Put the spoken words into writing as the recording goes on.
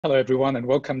Hello, everyone, and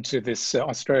welcome to this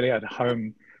Australia at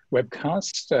Home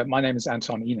webcast. My name is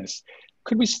Anton Enus.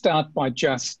 Could we start by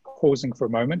just pausing for a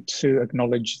moment to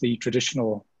acknowledge the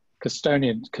traditional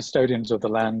custodians of the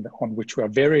land on which we are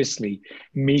variously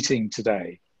meeting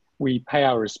today? We pay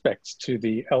our respects to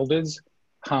the elders,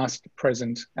 past,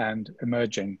 present, and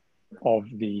emerging, of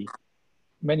the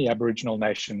many Aboriginal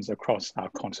nations across our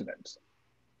continent.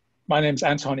 My name is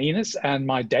Anton Enus, and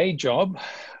my day job,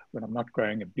 when I'm not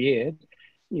growing a beard,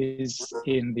 is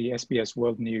in the SBS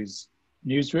World News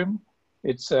newsroom.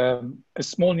 It's a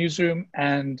small newsroom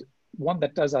and one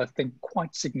that does, I think,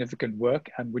 quite significant work,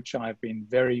 and which I've been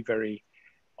very, very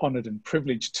honoured and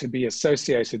privileged to be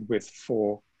associated with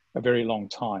for a very long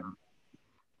time.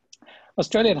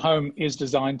 Australia at Home is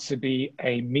designed to be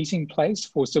a meeting place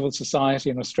for civil society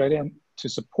in Australia to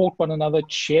support one another,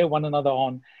 cheer one another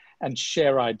on, and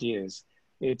share ideas.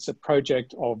 It's a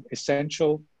project of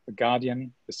Essential, The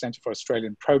Guardian, the Centre for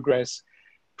Australian Progress,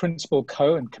 Principal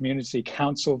Co and Community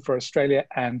Council for Australia,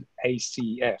 and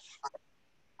ACF.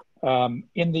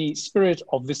 In the spirit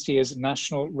of this year's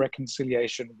National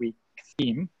Reconciliation Week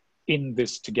theme, In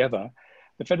This Together,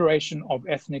 the Federation of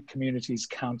Ethnic Communities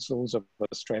Councils of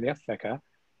Australia, FECCA,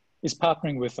 is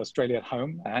partnering with Australia at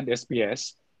Home and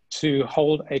SBS to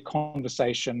hold a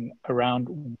conversation around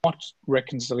what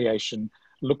reconciliation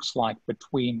looks like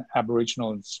between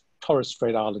Aboriginal and Torres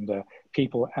Strait Islander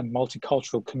people and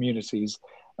multicultural communities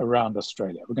around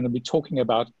Australia. We're going to be talking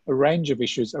about a range of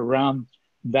issues around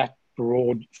that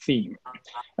broad theme.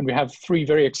 And we have three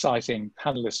very exciting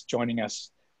panelists joining us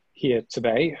here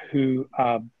today who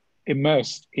are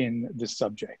immersed in this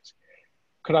subject.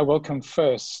 Could I welcome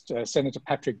first Senator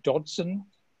Patrick Dodson,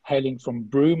 hailing from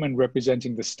Broome and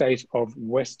representing the state of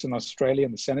Western Australia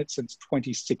in the Senate since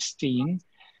 2016.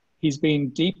 He's been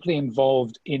deeply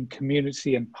involved in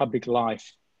community and public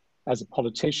life as a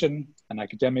politician, an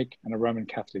academic, and a Roman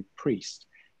Catholic priest.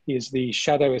 He is the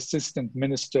Shadow Assistant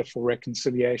Minister for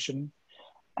Reconciliation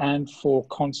and for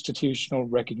Constitutional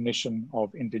Recognition of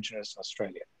Indigenous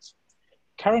Australians.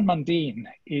 Karen Mundine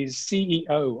is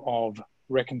CEO of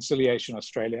Reconciliation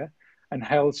Australia and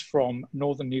hails from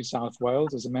Northern New South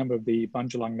Wales as a member of the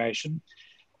Bundjalung Nation.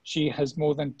 She has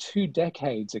more than 2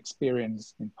 decades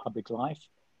experience in public life,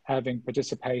 having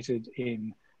participated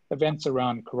in events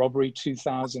around Corroboree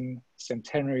 2000,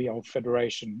 Centenary of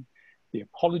Federation, the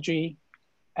Apology,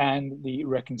 and the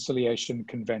Reconciliation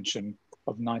Convention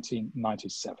of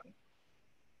 1997.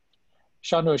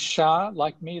 Shahnoor Shah,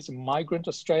 like me, is a migrant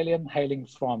Australian hailing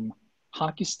from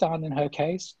Pakistan in her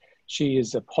case. She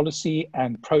is a policy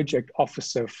and project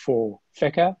officer for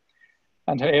FECCA,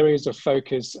 and her areas of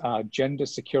focus are gender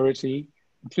security,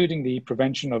 including the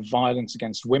prevention of violence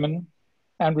against women,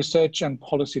 and research and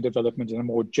policy development in a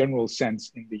more general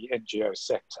sense in the NGO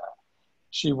sector.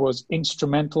 She was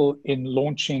instrumental in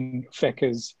launching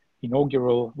FECCA's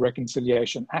inaugural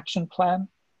Reconciliation Action Plan,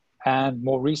 and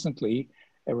more recently,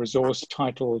 a resource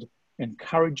titled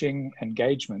Encouraging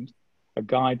Engagement, a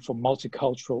guide for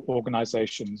multicultural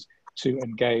organizations to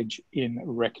engage in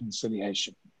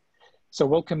reconciliation. So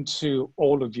welcome to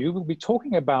all of you. We'll be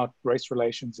talking about race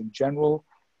relations in general,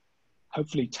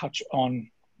 hopefully touch on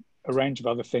a range of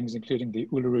other things, including the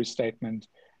Uluru Statement,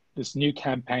 this new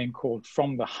campaign called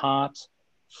From the Heart,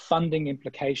 funding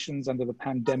implications under the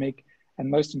pandemic, and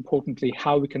most importantly,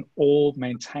 how we can all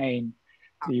maintain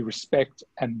the respect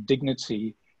and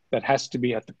dignity that has to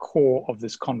be at the core of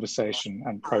this conversation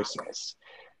and process.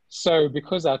 So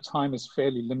because our time is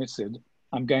fairly limited,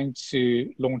 I'm going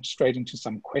to launch straight into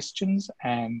some questions,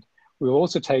 and we'll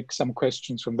also take some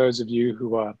questions from those of you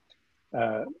who are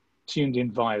tuned in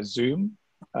via Zoom.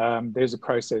 There's a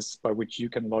process by which you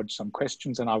can lodge some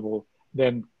questions, and I will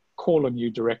then call on you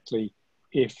directly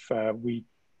if we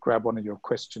grab one of your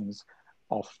questions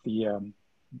off the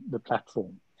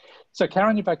platform. So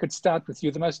Karen, if I could start with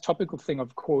you, the most topical thing,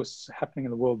 of course, happening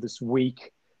in the world this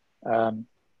week,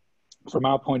 from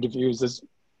our point of view, is this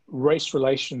race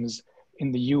relations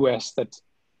in the US that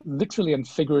literally and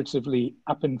figuratively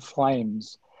up in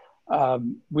flames.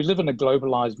 We live in a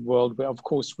globalized world where, of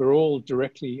course, we're all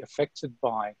directly affected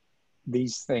by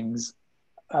these things.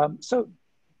 So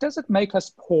does it make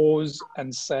us pause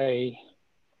and say,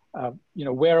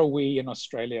 where are we in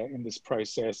Australia in this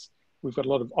process? We've got a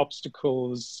lot of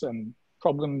obstacles and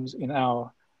problems in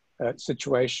our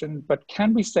situation, but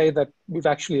can we say that we've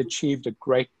actually achieved a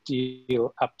great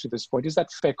deal up to this point? Is that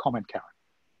a fair comment, Karen?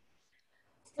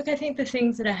 Look, I think the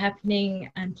things that are happening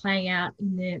and playing out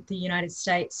in the United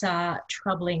States are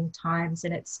troubling times,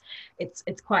 and it's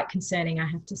quite concerning, I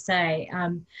have to say.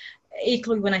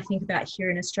 equally, when I think about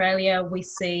here in Australia, we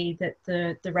see that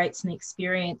the rates and the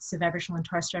experience of Aboriginal and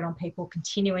Torres Strait Islander people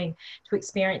continuing to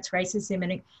experience racism.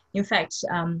 And in fact,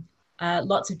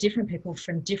 lots of different people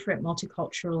from different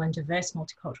multicultural and diverse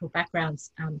multicultural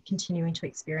backgrounds continuing to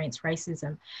experience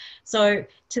racism. So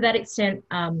to that extent,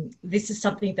 this is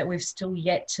something that we've still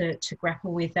yet to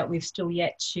grapple with, that we've still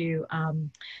yet to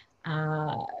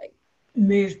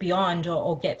move beyond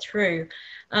or get through.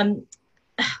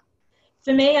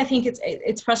 For me, I think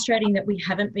it's frustrating that we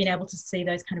haven't been able to see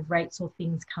those kind of rates or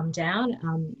things come down.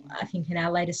 I think in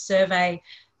our latest survey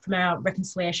from our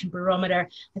reconciliation barometer,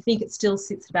 I think it still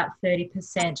sits at about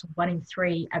 30%, 1 in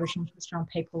 3 Aboriginal and Torres Strait Islander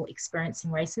people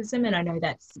experiencing racism. And I know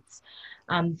that sits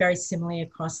very similarly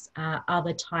across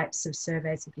other types of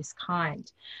surveys of this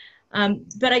kind.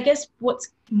 But I guess what's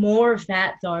more of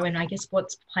that though, and I guess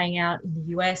what's playing out in the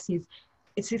US is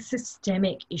it's the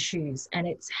systemic issues, and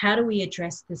it's how do we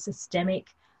address the systemic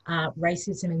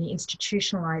racism and the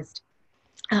institutionalized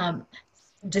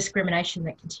discrimination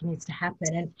that continues to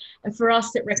happen. And for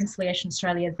us at Reconciliation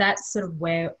Australia, that's sort of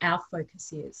where our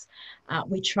focus is.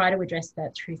 We try to address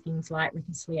that through things like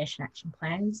reconciliation action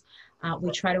plans. We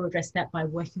try to address that by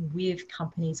working with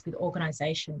companies, with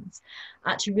organisations,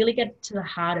 to really get to the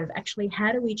heart of actually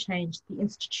how do we change the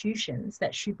institutions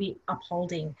that should be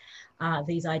upholding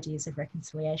these ideas of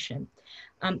reconciliation.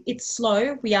 It's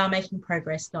slow. We are making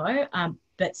progress though,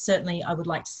 but certainly I would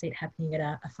like to see it happening at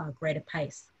a far greater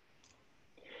pace.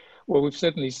 Well, we've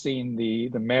certainly seen the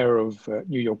mayor of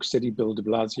New York City, Bill de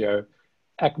Blasio,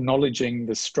 acknowledging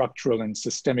the structural and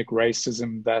systemic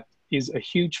racism that is a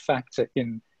huge factor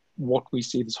in what we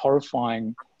see, this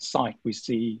horrifying sight we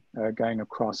see going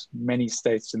across many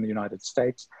states in the United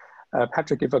States.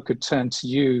 Patrick, if I could turn to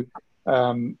you,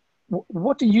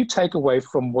 what do you take away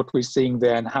from what we're seeing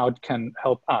there and how it can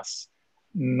help us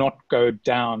not go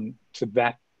down to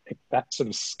that sort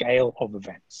of scale of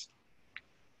events?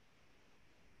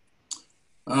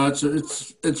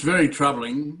 It's very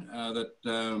troubling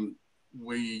that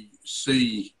we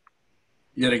see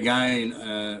yet again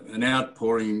an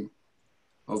outpouring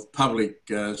of public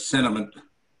sentiment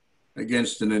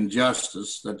against an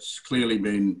injustice that's clearly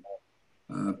been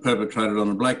perpetrated on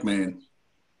a black man.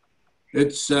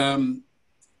 You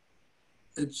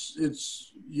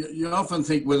often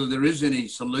think whether there is any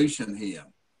solution here,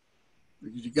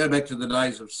 because you go back to the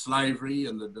days of slavery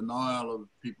and the denial of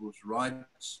people's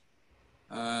rights.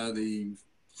 The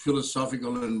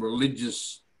philosophical and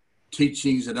religious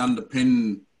teachings that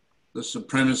underpin the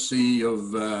supremacy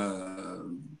of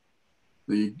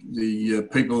the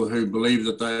people who believed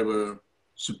that they were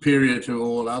superior to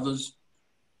all others.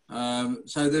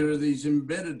 So there are these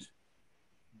embedded,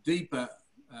 deeper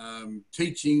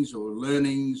teachings or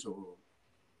learnings or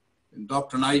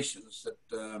indoctrinations that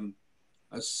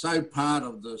are so part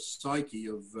of the psyche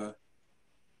of the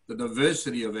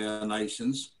diversity of our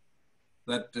nations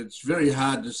that it's very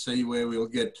hard to see where we'll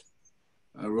get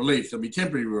relief. There'll be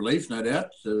temporary relief, no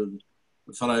doubt. The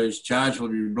fellow who's charged will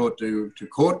be brought to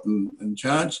court and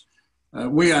charged.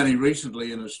 We only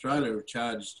recently in Australia have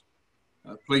charged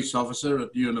a police officer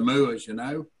at Yuendamu, as you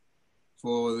know,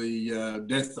 for the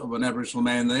death of an Aboriginal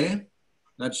man there.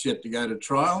 That's yet to go to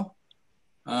trial.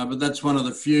 But that's one of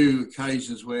the few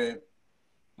occasions where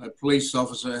a police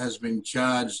officer has been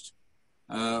charged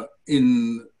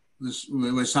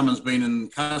where someone's been in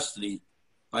custody,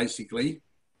 basically,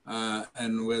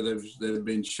 and where they've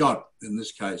been shot in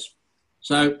this case.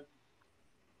 So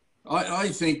I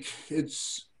think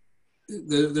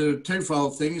there are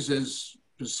twofold things. There's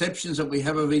perceptions that we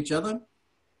have of each other,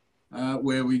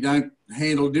 where we don't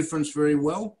handle difference very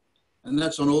well, and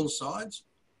that's on all sides.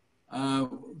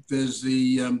 There's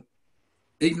the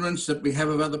ignorance that we have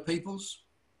of other peoples,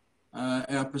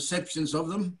 our perceptions of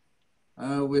them.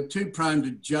 We're too prone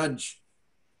to judge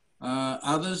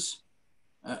others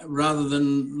rather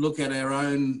than look at our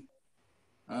own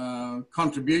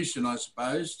contribution, I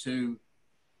suppose, to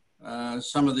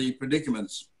some of the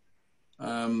predicaments.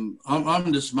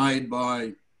 I'm dismayed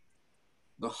by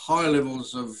the high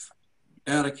levels of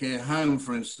out-of-care home,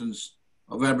 for instance,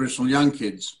 of Aboriginal young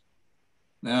kids.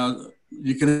 Now,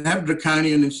 you can have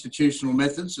draconian institutional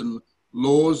methods and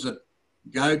laws that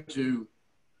go to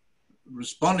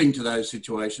responding to those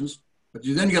situations, but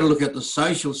you then got to look at the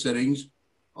social settings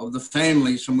of the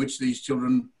families from which these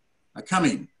children are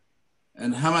coming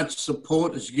and how much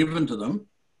support is given to them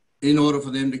in order for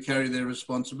them to carry their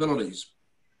responsibilities.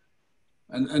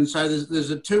 And so there's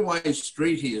a two-way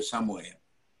street here somewhere,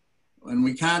 and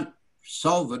we can't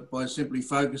solve it by simply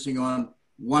focusing on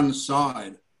one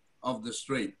side of the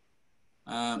street.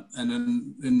 And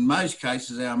in most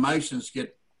cases, our emotions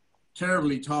get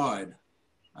terribly tied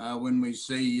when we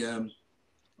see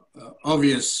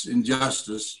obvious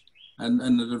injustice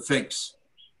and it affects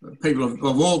people of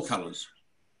all colours.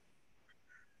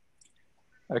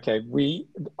 Okay, we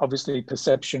obviously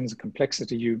perceptions,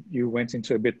 complexity, you went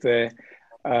into a bit there,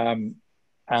 and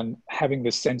having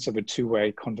this sense of a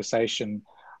two-way conversation.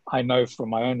 I know from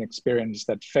my own experience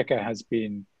that FECCA has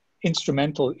been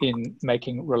instrumental in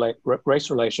making race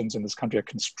relations in this country a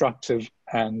constructive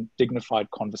and dignified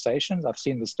conversations. I've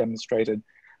seen this demonstrated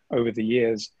over the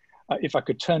years. If I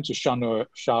could turn to Shahnoor,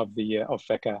 Shah of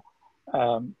FECCA,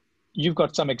 you've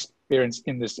got some experience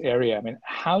in this area. I mean,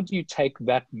 how do you take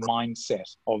that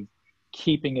mindset of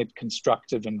keeping it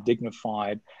constructive and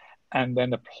dignified and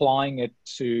then applying it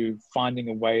to finding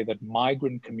a way that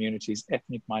migrant communities,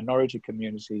 ethnic minority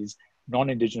communities,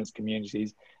 non-Indigenous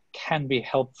communities can be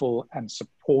helpful and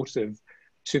supportive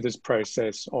to this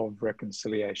process of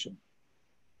reconciliation?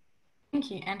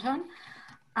 Thank you, Anton.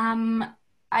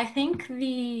 I think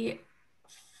the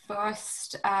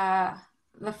first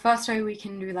way we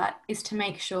can do that is to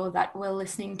make sure that we're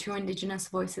listening to Indigenous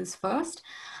voices first.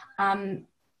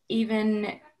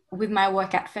 Even with my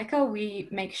work at FECCA, we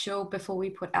make sure before we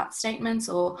put out statements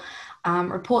or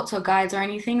reports or guides or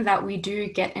anything that we do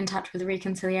get in touch with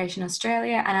Reconciliation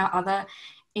Australia and our other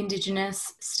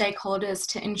Indigenous stakeholders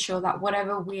to ensure that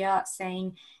whatever we are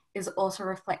saying is also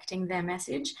reflecting their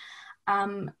message.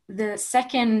 The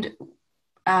second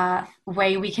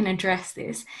way we can address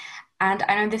this, and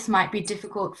I know this might be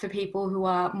difficult for people who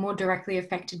are more directly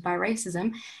affected by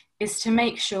racism, is to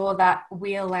make sure that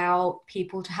we allow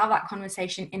people to have that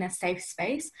conversation in a safe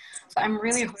space. So I'm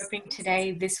really hoping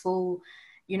today this will,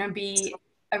 be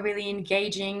a really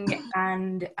engaging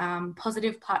and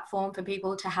positive platform for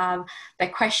people to have their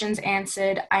questions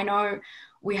answered. I know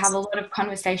we have a lot of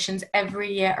conversations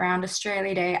every year around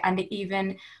Australia Day, and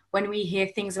even when we hear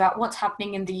things about what's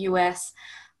happening in the US,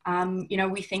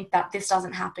 we think that this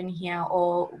doesn't happen here,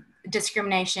 or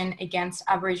discrimination against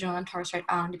Aboriginal and Torres Strait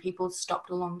Islander people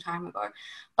stopped a long time ago.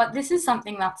 But this is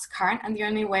something that's current, and the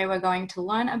only way we're going to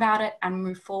learn about it and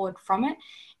move forward from it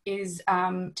is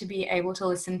to be able to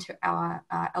listen to our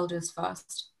elders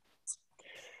first.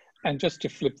 And just to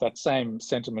flip that same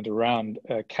sentiment around,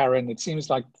 Karen, it seems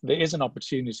like there is an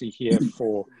opportunity here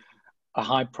for a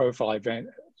high-profile event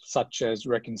such as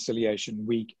Reconciliation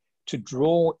Week to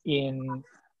draw in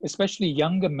especially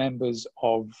younger members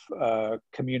of other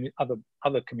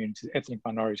communities, ethnic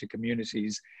minority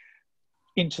communities,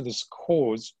 into this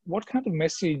cause. What kind of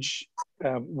message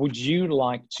would you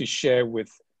like to share with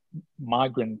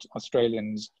migrant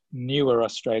Australians, newer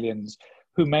Australians,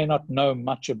 who may not know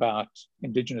much about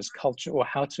Indigenous culture or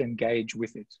how to engage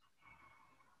with it?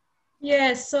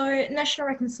 Yeah, so National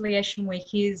Reconciliation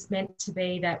Week is meant to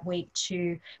be that week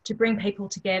to bring people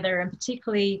together, and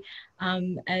particularly,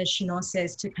 as Shahnoor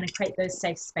says, to kind of create those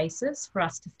safe spaces for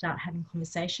us to start having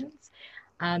conversations,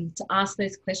 to ask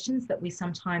those questions that we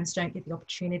sometimes don't get the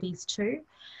opportunities to,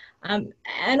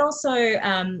 and also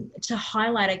to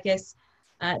highlight, I guess,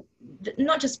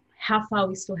 not just how far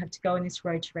we still have to go in this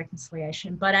road to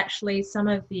reconciliation, but actually some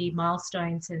of the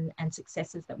milestones and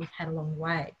successes that we've had along the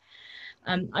way.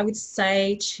 I would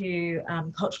say to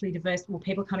culturally diverse,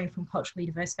 people coming from culturally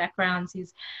diverse backgrounds,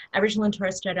 is Aboriginal and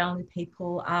Torres Strait Islander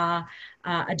people are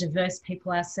a diverse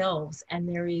people ourselves, and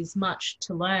there is much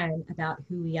to learn about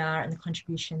who we are and the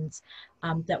contributions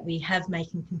that we have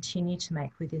made and continue to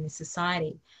make within this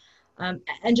society. And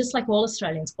just like all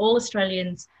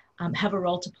Australians have a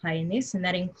role to play in this, and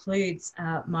that includes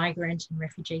migrant and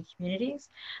refugee communities.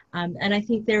 And I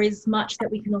think there is much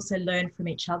that we can also learn from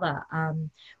each other.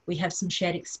 We have some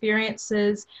shared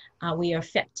experiences. We are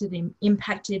affected and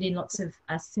impacted in lots of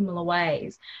similar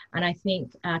ways. And I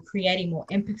think creating more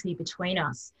empathy between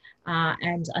us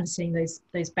and understanding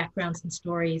those backgrounds and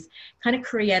stories kind of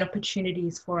create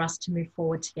opportunities for us to move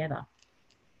forward together.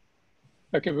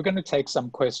 Okay, we're going to take some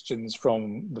questions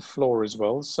from the floor as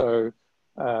well. So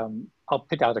I'll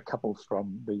pick out a couple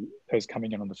from those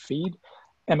coming in on the feed.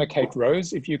 Emma Kate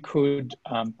Rose, if you could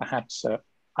perhaps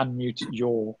unmute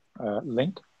your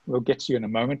link. We'll get to you in a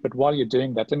moment, but while you're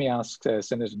doing that, let me ask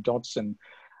Senator Dodson.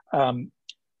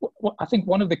 I think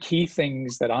one of the key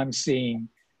things that I'm seeing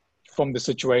from the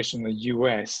situation in the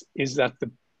US is that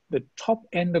the top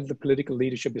end of the political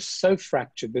leadership is so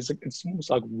fractured. It's almost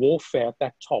like warfare at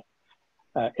that top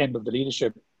end of the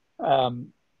leadership.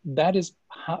 That is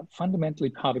fundamentally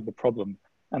part of the problem,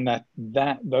 and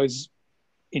those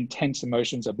intense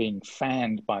emotions are being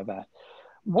fanned by that.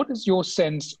 What is your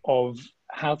sense of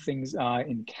how things are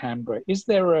in Canberra? Is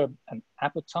there an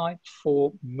appetite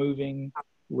for moving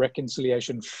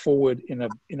reconciliation forward in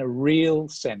a real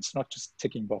sense, not just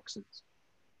ticking boxes?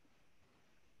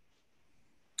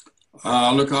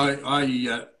 Look,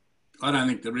 I don't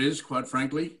think there is, quite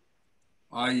frankly.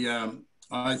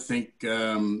 I think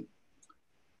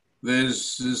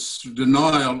there's this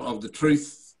denial of the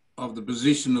truth of the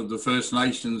position of the First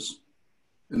Nations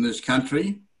in this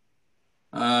country.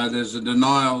 There's a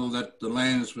denial that the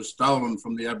lands were stolen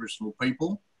from the Aboriginal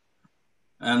people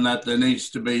and that there needs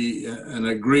to be an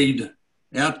agreed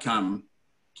outcome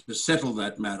to settle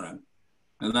that matter.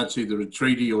 And that's either a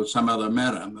treaty or some other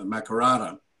matter, a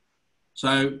makarata.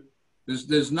 So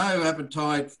there's no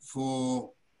appetite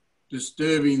for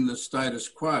disturbing the status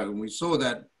quo. And we saw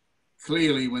that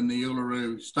clearly when the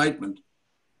Uluru Statement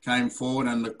came forward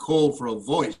and the call for a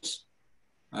voice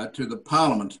to the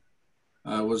Parliament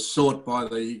was sought by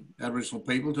the Aboriginal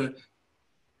people to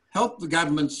help the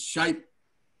governments shape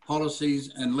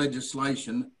policies and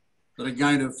legislation that are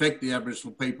going to affect the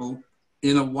Aboriginal people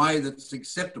in a way that's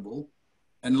acceptable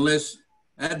and less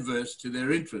adverse to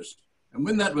their interest. And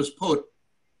when that was put,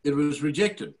 it was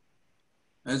rejected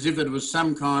as if it was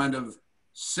some kind of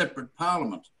separate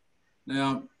parliament.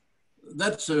 Now,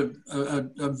 that's a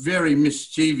very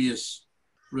mischievous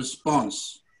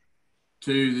response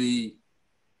to the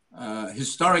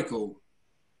historical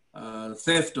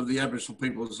theft of the Aboriginal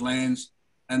people's lands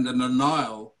and the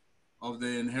denial of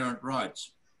their inherent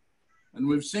rights. And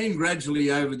we've seen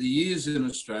gradually over the years in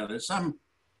Australia some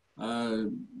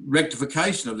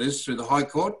rectification of this through the High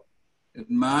Court, in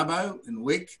Mabo, in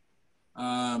Wick,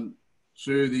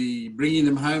 through the Bringing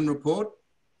Them Home report,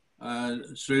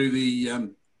 through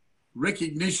the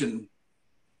recognition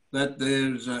that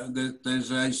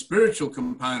there's a spiritual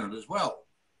component as well.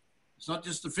 It's not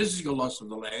just the physical loss of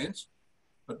the lands,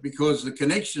 but because the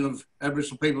connection of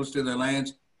Aboriginal peoples to their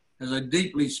lands has a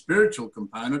deeply spiritual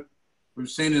component. We've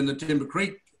seen in the Timber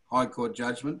Creek High Court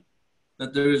judgment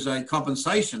that there is a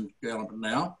compensation element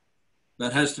now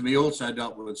that has to be also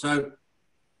dealt with. So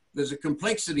there's a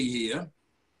complexity here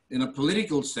in a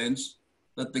political sense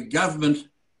that the government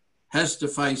has to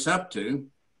face up to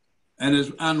and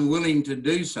is unwilling to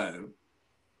do so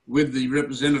with the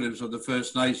representatives of the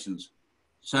First Nations.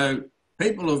 So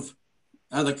people of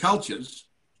other cultures,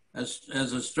 as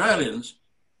Australians,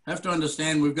 have to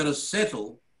understand we've got to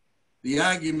settle the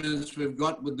arguments we've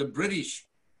got with the British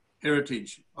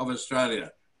heritage of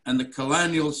Australia and the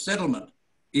colonial settlement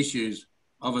issues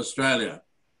of Australia.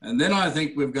 And then I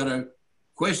think we've got to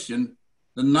question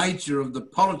the nature of the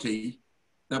polity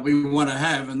that we want to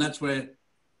have, and that's where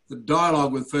the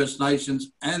dialogue with First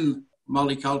Nations and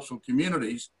multicultural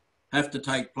communities have to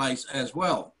take place as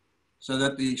well, so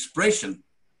that the expression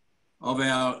of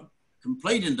our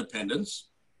complete independence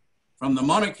from the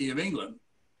monarchy of England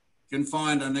can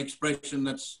find an expression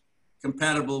that's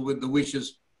compatible with the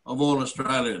wishes of all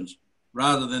Australians,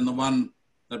 rather than the one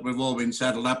that we've all been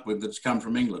saddled up with that's come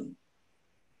from England.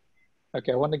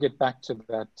 Okay, I want to get back to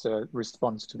that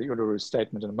response to the Uluru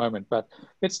Statement in a moment, but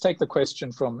let's take the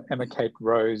question from Emma Kate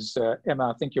Rose. Emma,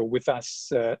 I think you're with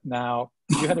us now.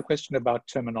 You had a question about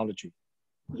terminology.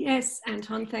 Yes,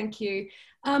 Anton, thank you.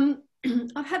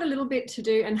 I've had a little bit to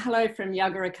do, and hello from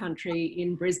Yagara country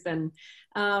in Brisbane.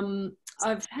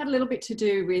 I've had a little bit to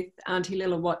do with Auntie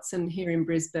Lilla Watson here in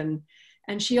Brisbane,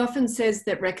 and she often says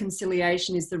that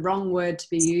reconciliation is the wrong word to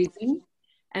be using,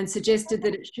 and suggested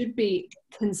that it should be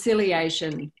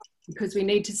conciliation, because we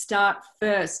need to start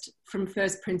first from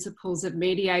first principles of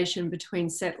mediation between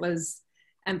settlers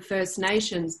and First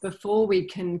Nations before we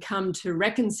can come to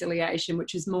reconciliation,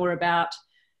 which is more about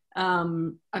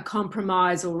a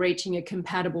compromise or reaching a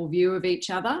compatible view of each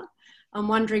other. I'm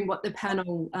wondering what the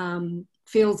panel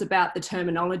feels about the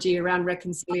terminology around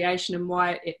reconciliation and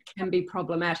why it can be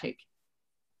problematic.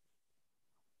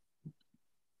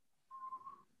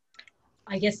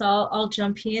 I guess I'll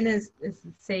jump in as the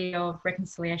CEO of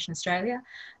Reconciliation Australia.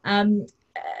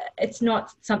 It's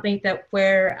not something that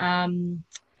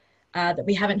that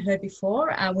we haven't heard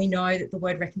before. We know that the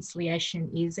word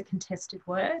reconciliation is a contested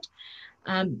word.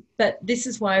 But this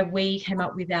is why we came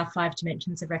up with our 5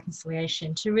 dimensions of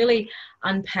reconciliation, to really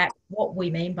unpack what we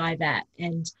mean by that.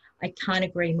 And I can't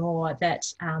agree more that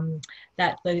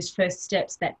that those first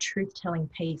steps, that truth-telling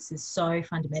piece, is so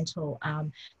fundamental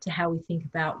to how we think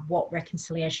about what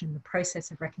reconciliation, the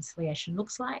process of reconciliation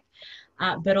looks like,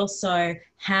 but also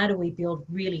how do we build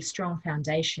really strong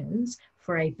foundations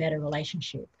for a better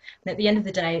relationship. And at the end of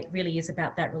the day, it really is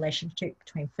about that relationship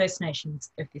between First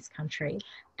Nations of this country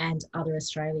and other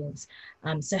Australians.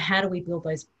 So how do we build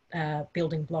those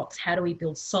building blocks? How do we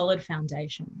build solid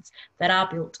foundations that are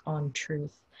built on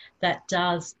truth, that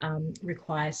does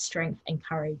require strength and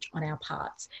courage on our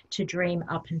parts to dream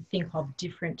up and think of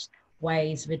different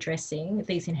ways of addressing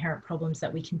these inherent problems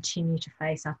that we continue to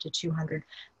face after 200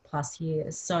 plus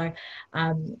years. So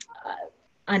Auntie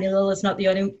Lila's not the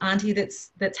only auntie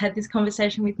that's had this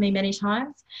conversation with me many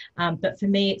times, but for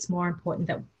me, it's more important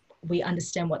that we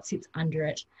understand what sits under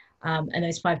it. And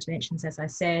those 5 dimensions, as I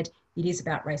said, it is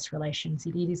about race relations.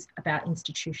 It is about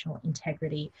institutional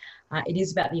integrity. It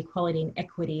is about the equality and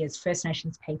equity as First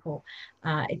Nations people.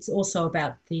 It's also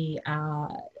about the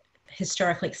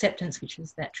historical acceptance, which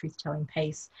is that truth-telling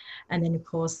piece. And then, of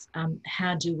course,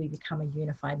 how do we become a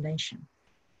unified nation?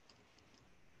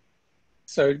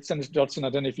 So, Senator Dodson, I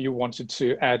don't know if you wanted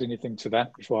to add anything to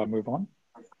that before I move on.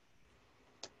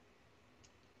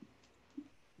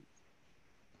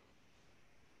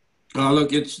 Oh,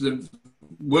 look, it's the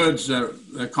words are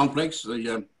complex. We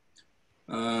could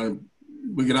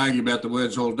argue about the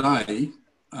words all day.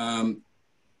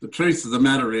 The truth of the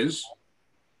matter is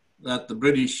that the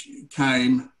British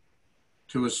came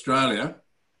to Australia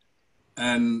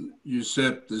and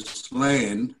usurped this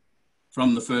land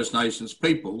from the First Nations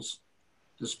peoples,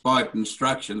 despite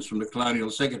instructions from the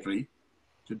Colonial Secretary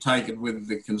to take it with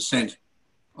the consent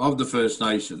of the First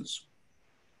Nations.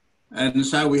 And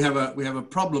so we have a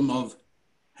problem of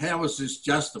how is this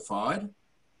justified?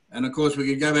 And of course we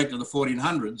could go back to the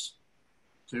 1400s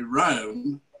to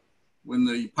Rome when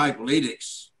the papal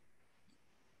edicts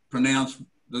pronounced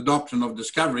the doctrine of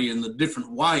discovery and the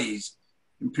different ways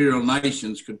imperial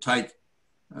nations could take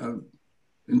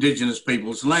Indigenous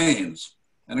people's lands.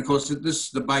 And of course this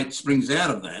debate springs out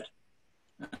of that.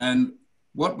 And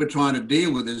what we're trying to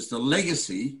deal with is the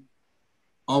legacy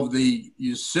of the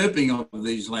usurping of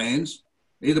these lands,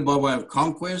 either by way of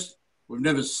conquest. We've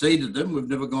never ceded them. We've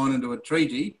never gone into a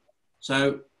treaty.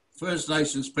 So First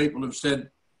Nations people have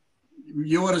said,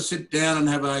 you ought to sit down and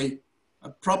have a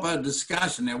proper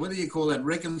discussion. Now, whether you call that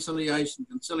reconciliation,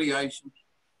 conciliation,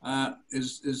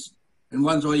 is in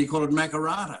one's way you call it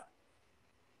makarata.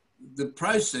 The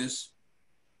process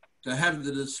to have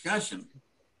the discussion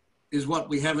is what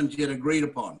we haven't yet agreed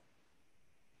upon.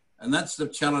 And that's the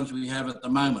challenge we have at the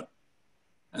moment.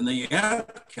 And the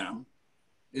outcome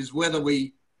is whether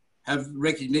we have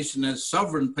recognition as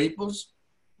sovereign peoples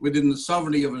within the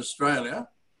sovereignty of Australia,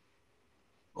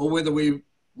 or whether we've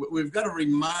got to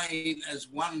remain as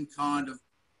one kind of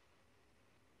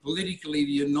politically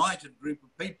united group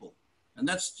of people. And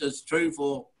that's just true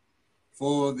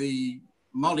for the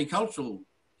multicultural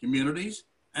communities,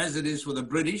 as it is for the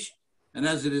British and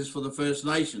as it is for the First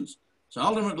Nations. So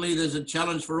ultimately, there's a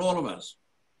challenge for all of us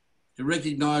to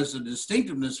recognise the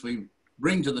distinctiveness we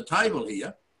bring to the table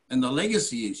here and the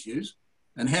legacy issues,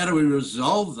 and how do we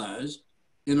resolve those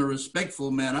in a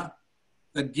respectful manner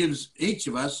that gives each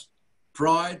of us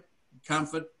pride,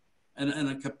 comfort, and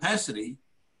a capacity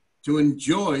to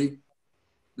enjoy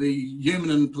the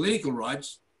human and political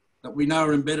rights that we know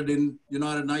are embedded in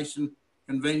United Nations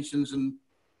conventions and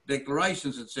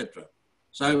declarations, etc.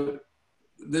 So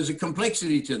there's a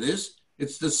complexity to this.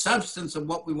 It's the substance of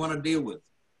what we want to deal with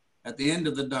at the end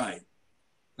of the day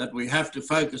that we have to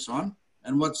focus on,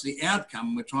 and what's the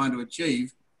outcome we're trying to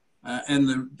achieve, and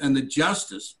the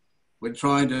justice we're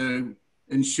trying to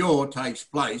ensure takes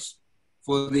place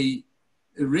for the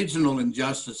original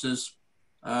injustices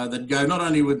that go not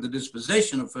only with the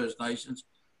dispossession of First Nations,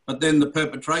 but then the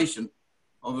perpetration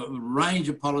of a range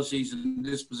of policies and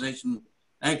dispossession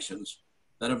actions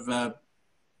that have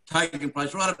taken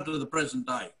place right up to the present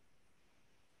day.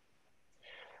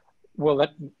 Well,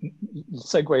 that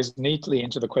segues neatly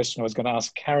into the question I was going to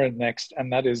ask Karen next,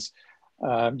 and that is,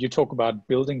 you talk about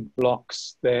building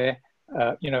blocks there.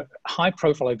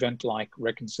 High-profile event like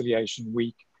Reconciliation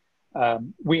Week,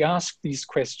 we ask these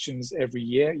questions every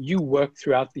year. You work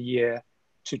throughout the year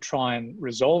to try and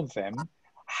resolve them.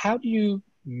 How do you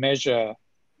measure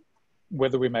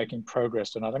whether we're making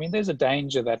progress or not? I mean, there's a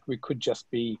danger that we could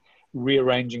just be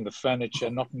rearranging the furniture,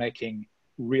 not making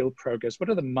real progress. What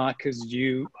are the markers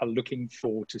you are looking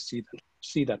for to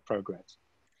see that progress?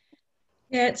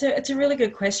 Yeah, it's a really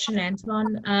good question,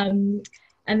 Anton.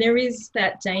 And there is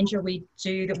that danger we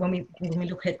do that when we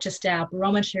look at just our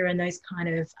barometer and those kind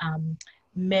of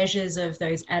measures of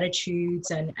those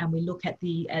attitudes, and we look at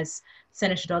as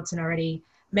Senator Dodson already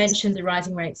mentioned, the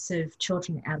rising rates of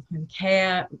children out of home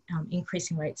care,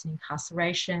 increasing rates in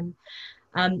incarceration.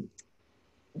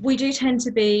 We do tend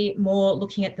to be more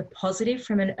looking at the positive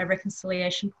from a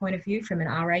reconciliation point of view, from an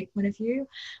RA point of view,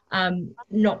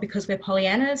 not because we're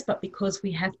Pollyannas, but because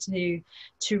we have to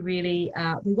really,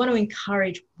 we want to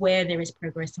encourage where there is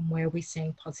progress and where we're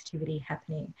seeing positivity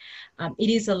happening. It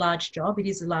is a large job. It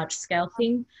is a large scale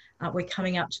thing. We're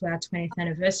coming up to our 20th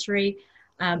anniversary.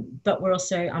 but we're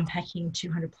also unpacking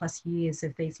 200 plus years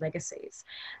of these legacies.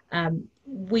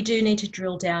 We do need to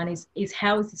drill down is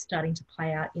how is this starting to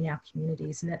play out in our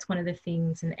communities? And that's one of the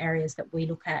things and areas that we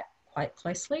look at quite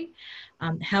closely.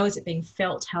 How is it being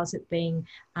felt? How is it being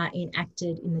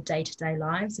enacted in the day-to-day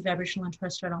lives of Aboriginal and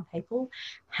Torres Strait Islander people?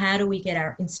 How do we get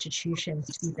our institutions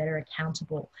to be better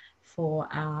accountable for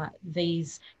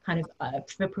these kind of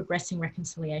for progressing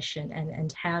reconciliation,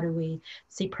 and how do we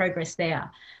see progress there?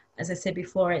 As I said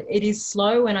before, it is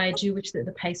slow, and I do wish that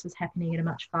the pace was happening at a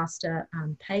much faster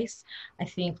pace. I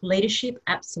think leadership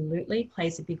absolutely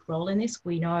plays a big role in this.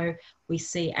 We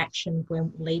see action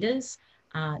when leaders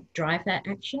drive that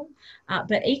action,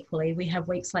 but equally we have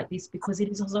weeks like this because it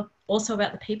is also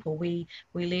about the people. We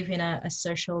live in a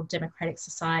social democratic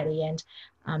society, and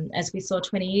as we saw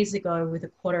 20 years ago with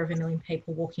 250,000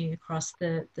 people walking across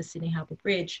the Sydney Harbour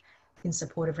Bridge in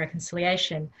support of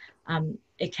reconciliation,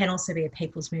 it can also be a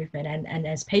people's movement, and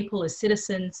as people, as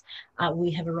citizens, we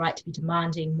have a right to be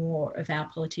demanding more of our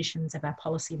politicians, of our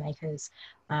policymakers,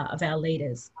 of our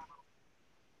leaders.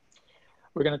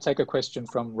 We're going to take a question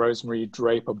from Rosemary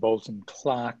Draper Bolton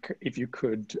Clark. If you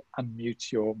could unmute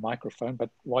your microphone, but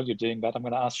while you're doing that, I'm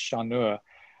going to ask Shahnoor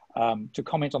to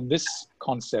comment on this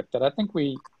concept that I think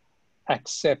we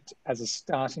accept as a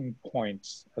starting point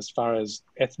as far as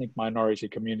ethnic minority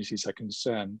communities are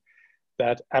concerned,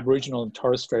 that Aboriginal and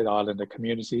Torres Strait Islander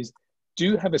communities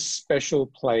do have a special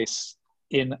place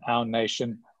in our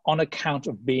nation on account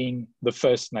of being the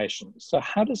First Nations. So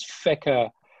how does FECCA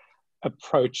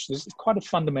approach this? Is quite a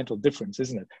fundamental difference,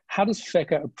 isn't it? How does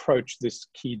FECCA approach this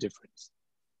key difference?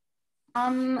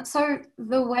 So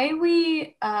the way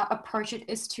we approach it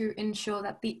is to ensure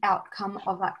that the outcome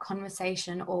of that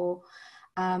conversation or,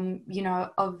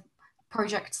 of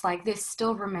projects like this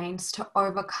still remains to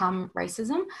overcome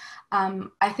racism.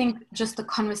 I think just the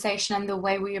conversation and the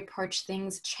way we approach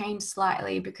things change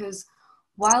slightly, because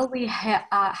while we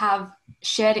have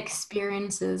shared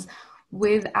experiences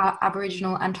with our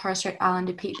Aboriginal and Torres Strait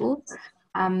Islander people,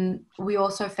 we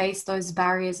also face those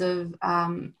barriers of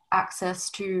access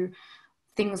to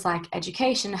things like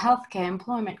education, healthcare,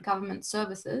 employment, government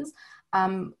services.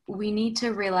 We need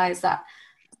to realise that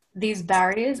these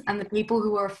barriers and the people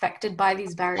who were affected by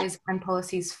these barriers and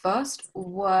policies first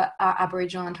were our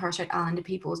Aboriginal and Torres Strait Islander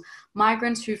peoples.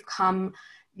 Migrants who've come,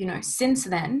 since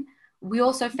then, we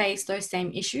also face those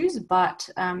same issues, but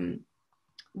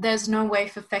there's no way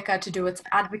for FECCA to do its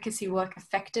advocacy work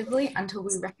effectively until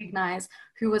we recognise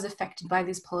who was affected by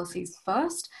these policies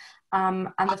first,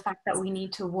 and the fact that we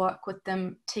need to work with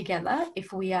them together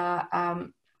if we are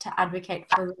to advocate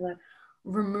for the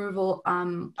removal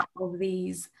of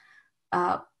these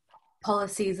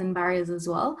policies and barriers as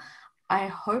well. I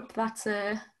hope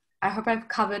I've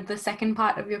covered the second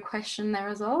part of your question there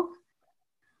as well.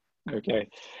 Okay.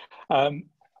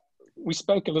 We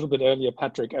spoke a little bit earlier,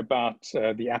 Patrick, about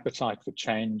the appetite for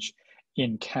change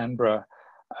in Canberra.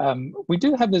 We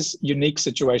do have this unique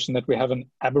situation that we have an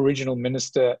Aboriginal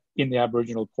minister in the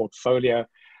Aboriginal portfolio.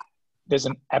 There's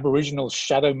an Aboriginal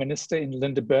shadow minister in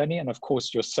Linda Burney, and of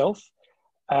course yourself.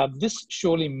 This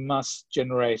surely must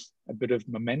generate a bit of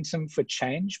momentum for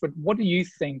change, but what do you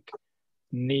think,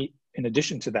 in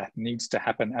addition to that, needs to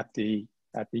happen at the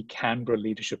Canberra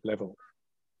leadership level?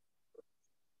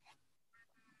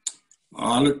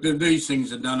 Oh, look, these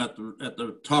things are done at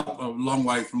the top, a long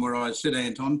way from where I sit,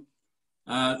 Anton.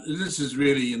 This is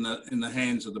really in the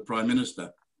hands of the Prime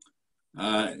Minister.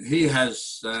 He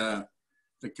has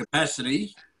the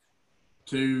capacity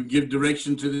to give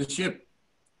direction to the ship,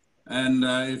 and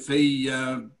if he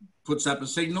puts up a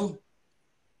signal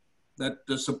that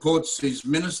supports his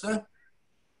minister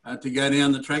to go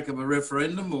down the track of a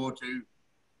referendum or to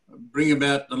bring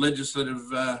about the legislative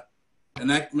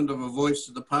enactment of a voice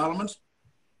to the Parliament,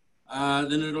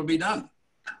 then it'll be done.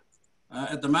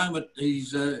 At the moment,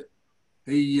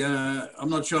 I'm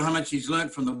not sure how much he's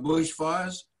learnt from the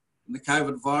bushfires and the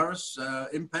COVID virus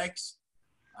impacts.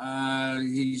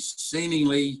 He's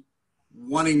seemingly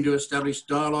wanting to establish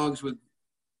dialogues with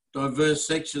diverse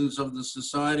sections of the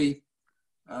society,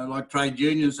 like trade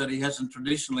unions that he hasn't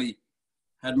traditionally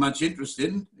had much interest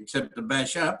in, except to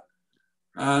bash up.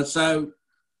 So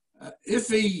if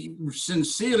he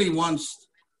sincerely wants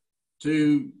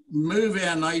to move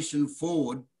our nation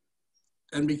forward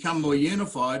and become more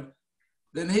unified,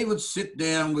 then he would sit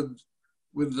down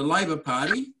with the Labor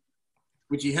Party,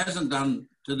 which he hasn't done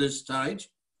to this stage,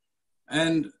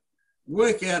 and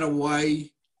work out a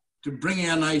way to bring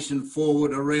our nation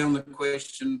forward around the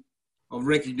question of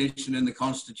recognition in the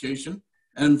Constitution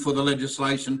and for the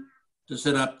legislation to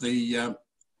set up the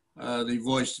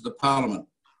voice to the Parliament.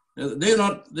 They're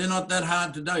not that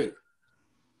hard to do.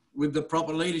 with the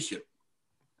proper leadership.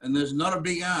 And there's not a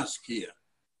big ask here.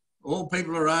 All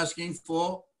people are asking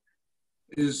for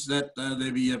is that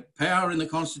there be a power in the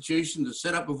Constitution to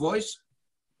set up a voice,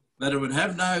 that it would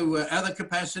have no other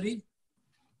capacity.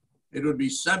 It would be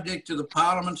subject to the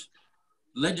Parliament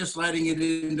legislating it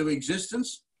into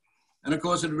existence. And of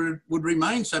course, it would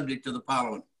remain subject to the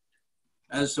Parliament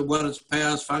as to what its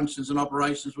powers, functions and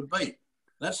operations would be.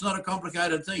 That's not a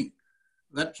complicated thing.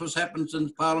 That's what happens in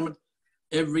Parliament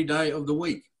every day of the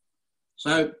week.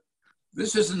 So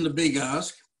this isn't a big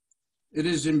ask. It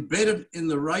is embedded in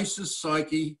the racist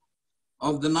psyche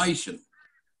of the nation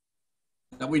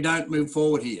that we don't move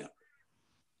forward here.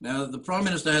 Now, the Prime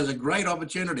Minister has a great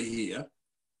opportunity here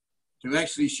to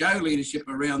actually show leadership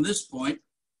around this point,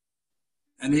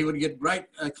 and he would get great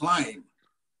acclaim,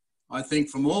 I think,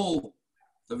 from all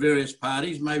the various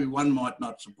parties. Maybe one might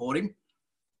not support him,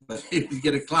 but he would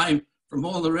get acclaim from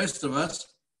all the rest of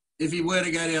us if he were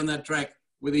to go down that track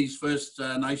with his First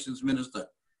Nations Minister.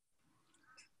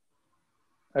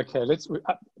 Okay,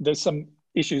 there's some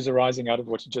issues arising out of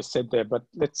what you just said there, but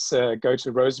let's go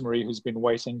to Rosemary, who's been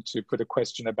waiting to put a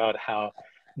question about how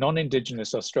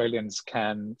non-Indigenous Australians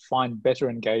can find better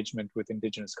engagement with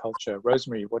Indigenous culture.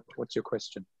 Rosemary, what's your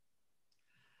question?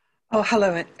 Oh,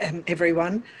 hello,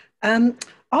 everyone.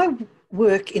 I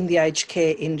work in the aged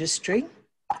care industry,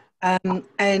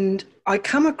 and I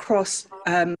come across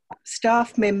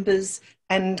staff members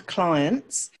and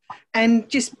clients and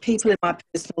just people in my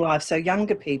personal life, so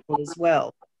younger people as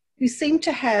well, who seem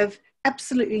to have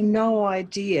absolutely no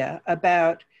idea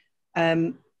about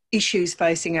issues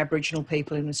facing Aboriginal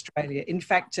people in Australia. In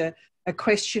fact, a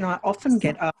question I often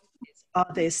get asked is,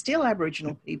 are there still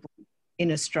Aboriginal people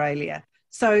in Australia?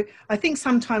 So I think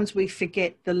sometimes we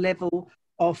forget the level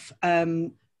of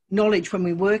knowledge when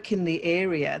we work in the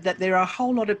area, that there are a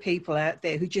whole lot of people out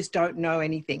there who just don't know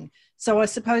anything. So I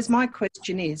suppose my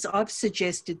question is, I've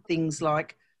suggested things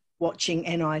like watching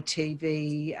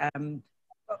NITV,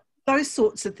 those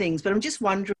sorts of things, but I'm just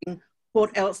wondering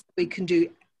what else we can do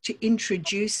to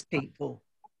introduce people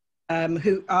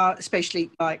who are,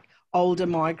 especially like older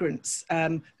migrants,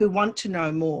 who want to know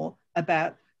more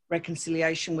about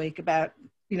Reconciliation Week, about,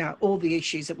 you know, all the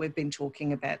issues that we've been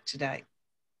talking about today.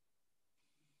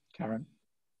 Karen?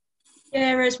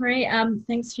 Yeah, Rosemary,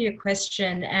 thanks for your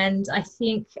question. And I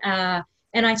think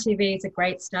NITV is a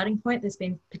great starting point. There's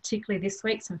been, particularly this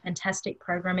week, some fantastic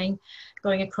programming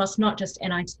going across not just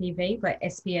NITV, but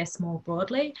SBS more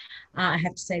broadly. I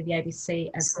have to say the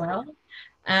ABC as well.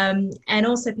 And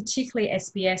also particularly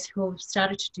SBS, who have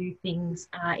started to do things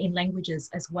in languages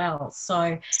as well.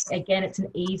 So again, it's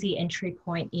an easy entry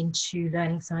point into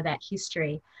learning some of that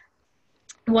history.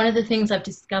 One of the things I've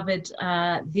discovered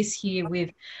this year with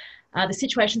the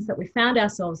situations that we found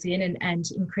ourselves in,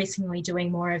 and increasingly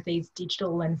doing more of these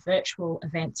digital and virtual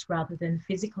events rather than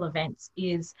physical events,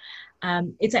 is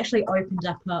it's actually opened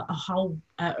up a whole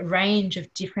range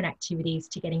of different activities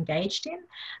to get engaged in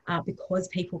because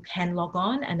people can log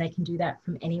on and they can do that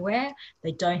from anywhere.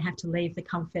 They don't have to leave the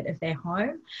comfort of their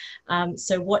home.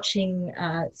 So watching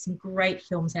some great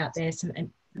films out there, some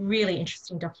really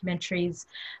interesting documentaries.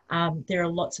 There are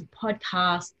lots of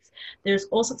podcasts. There's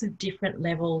all sorts of different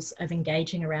levels of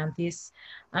engaging around this.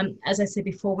 As I said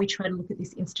before, we try to look at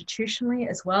this institutionally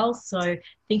as well. So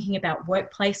thinking about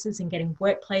workplaces and getting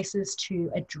workplaces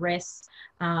to address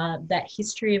that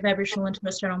history of Aboriginal and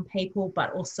Torres Strait Islander people,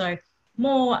 but also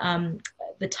more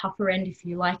the tougher end, if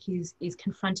you like, is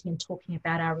confronting and talking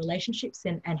about our relationships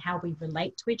and how we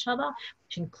relate to each other,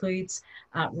 which includes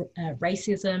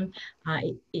racism.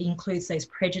 It includes those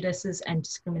prejudices and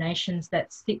discriminations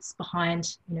that sits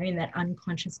behind, you know, in that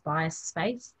unconscious bias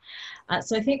space.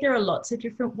 So I think there are lots of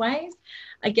different ways.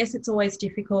 I guess it's always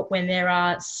difficult when there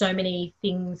are so many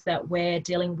things that we're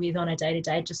dealing with on a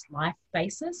day-to-day, just life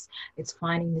basis. It's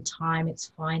finding the time,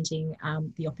 it's finding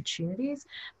the opportunities.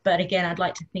 But again, I'd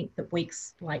like to think that weeks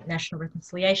like National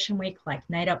Reconciliation Week, like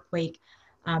NAIDUP Week,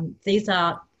 these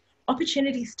are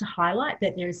opportunities to highlight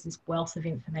that there is this wealth of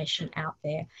information out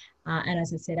there. And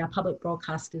as I said, our public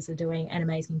broadcasters are doing an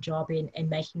amazing job in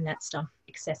making that stuff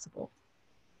accessible.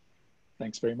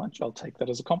 Thanks very much. I'll take that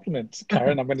as a compliment.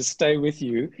 Karen, I'm going to stay with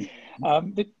you.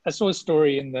 I saw a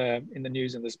story in the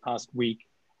news in this past week.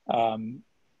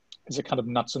 It's a kind of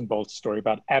nuts and bolts story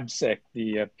about ABSEC,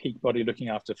 the peak body looking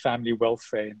after family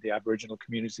welfare in the Aboriginal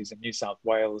communities in New South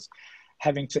Wales,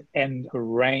 having to end a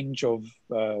range of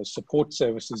support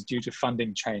services due to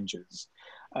funding changes.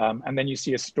 And then you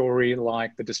see a story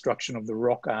like the destruction of the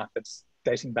rock art that's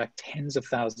dating back tens of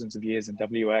thousands of years in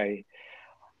WA.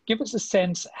 Give us a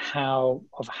sense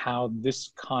of how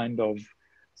this kind of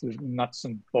sort of nuts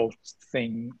and bolts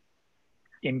thing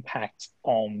impact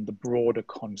on the broader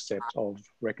concept of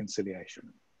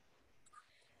reconciliation?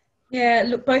 Yeah,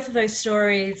 look, both of those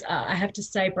stories, I have to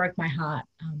say, broke my heart.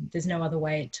 There's no other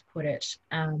way to put it.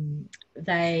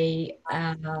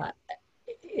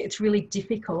 It's really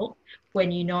difficult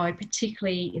when you know,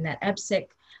 particularly in that ABSEC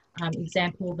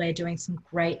example, they're doing some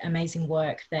great, amazing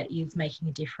work that is making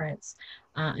a difference.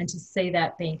 And to see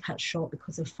that being cut short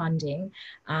because of funding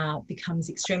becomes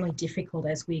extremely difficult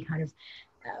as we kind of,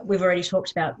 we've already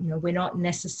talked about, you know, we're not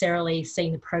necessarily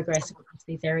seeing the progress across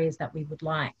these areas that we would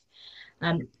like.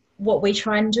 What we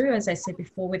try and do, as I said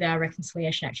before, with our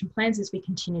reconciliation action plans is we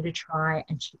continue to try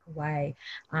and chip away.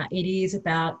 It is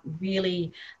about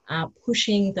really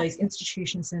pushing those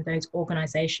institutions and those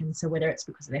organisations, so whether it's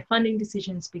because of their funding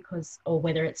decisions, or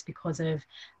whether it's because of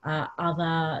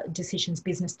other decisions,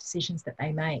 business decisions that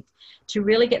they make, to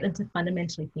really get them to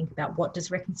fundamentally think about what does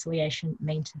reconciliation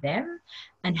mean to them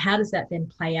and how does that then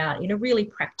play out in a really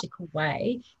practical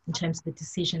way in terms of the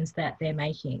decisions that they're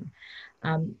making.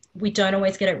 We don't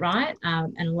always get it right,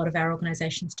 and a lot of our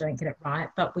organisations don't get it right,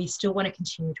 but we still want to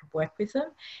continue to work with them.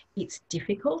 It's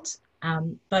difficult,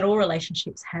 but all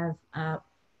relationships have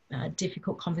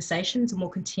difficult conversations, and we'll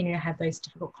continue to have those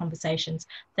difficult conversations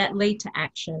that lead to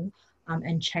action,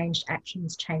 and changed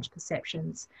actions, changed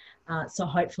perceptions. So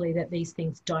hopefully that these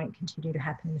things don't continue to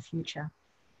happen in the future.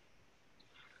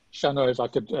 Shahnoor, if I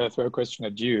could throw a question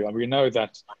at you. We know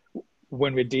that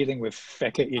when we're dealing with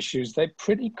FECCA issues, they're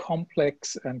pretty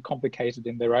complex and complicated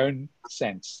in their own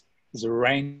sense. There's a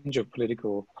range of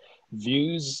political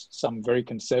views, some very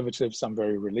conservative, some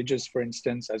very religious, for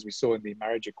instance, as we saw in the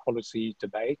marriage equality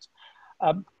debate.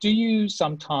 Do you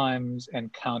sometimes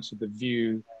encounter the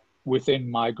view within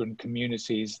migrant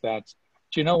communities that,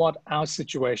 do you know what, our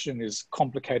situation is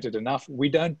complicated enough, we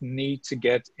don't need to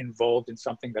get involved in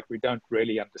something that we don't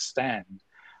really understand?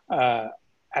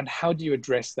 And how do you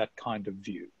address that kind of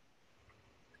view?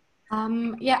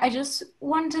 Yeah, I just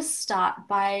want to start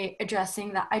by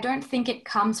addressing that I don't think it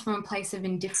comes from a place of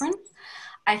indifference.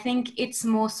 I think it's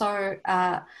more so,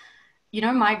 you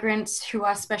know, migrants who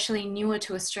are especially newer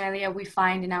to Australia, we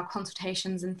find in our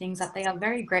consultations and things that they are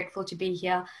very grateful to be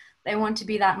here. They want to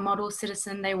be that model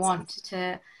citizen. They want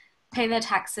to pay their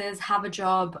taxes, have a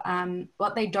job.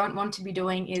 What they don't want to be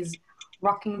doing is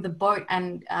rocking the boat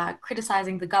and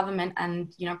criticizing the government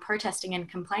and, you know, protesting and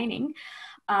complaining.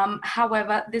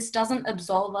 However, this doesn't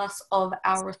absolve us of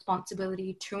our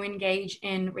responsibility to engage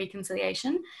in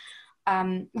reconciliation.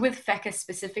 With FECCA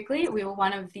specifically, we were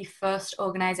one of the first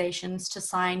organisations to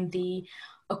sign the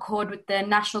accord with the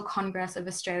National Congress of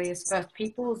Australia's First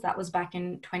Peoples. That was back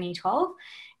in 2012.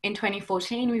 In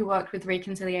 2014, we worked with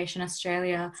Reconciliation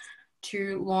Australia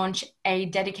to launch a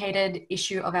dedicated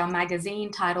issue of our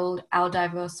magazine titled Our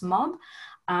Diverse Mob.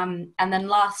 And then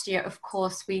last year, of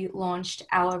course, we launched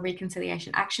our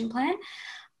Reconciliation Action Plan.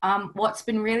 What's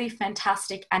been really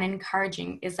fantastic and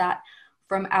encouraging is that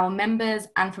from our members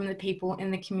and from the people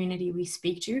in the community we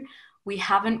speak to, we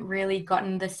haven't really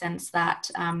gotten the sense that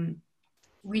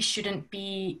we shouldn't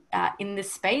be in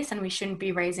this space and we shouldn't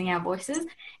be raising our voices.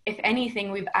 If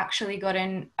anything, we've actually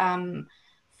gotten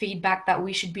feedback that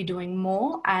we should be doing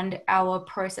more and our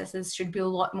processes should be a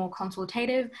lot more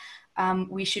consultative.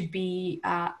 We should be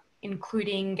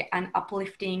including and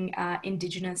uplifting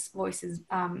Indigenous voices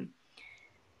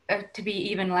to be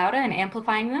even louder and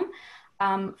amplifying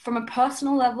them. From a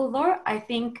personal level though, I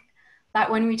think that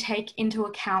when we take into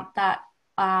account that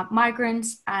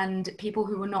migrants and people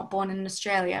who were not born in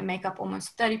Australia make up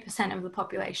almost 30% of the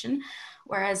population,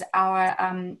 whereas our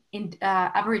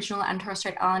Aboriginal and Torres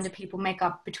Strait Islander people make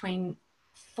up between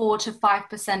 4 to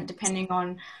 5%, depending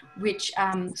on which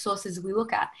sources we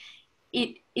look at.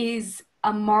 It is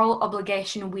a moral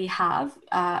obligation we have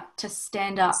to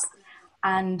stand up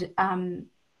and,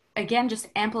 again, just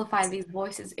amplify these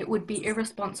voices. It would be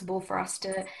irresponsible for us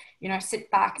to, you know, sit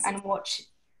back and watch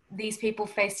these people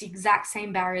face the exact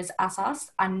same barriers as us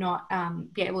and not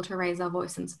be able to raise our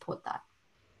voice and support that.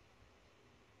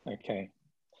 Okay,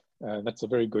 that's a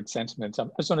very good sentiment. I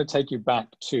just want to take you back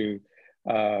to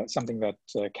something that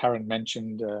Karen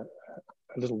mentioned a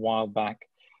little while back.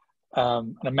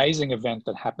 An amazing event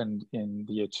that happened in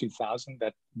the year 2000,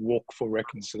 that walk for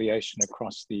reconciliation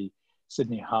across the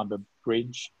Sydney Harbour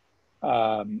Bridge.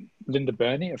 Linda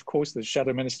Burney, of course, the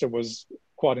Shadow Minister, was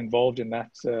quite involved in that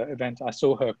event. I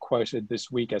saw her quoted this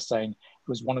week as saying it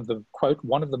was one of the, quote,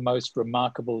 one of the most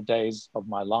remarkable days of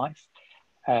my life.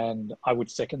 And I would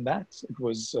second that. It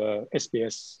was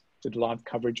SBS did live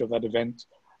coverage of that event.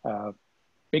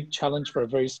 Big challenge for a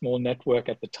very small network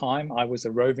at the time. I was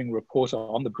a roving reporter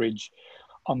on the bridge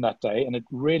on that day, and it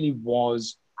really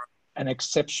was an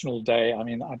exceptional day. I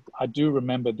mean, I do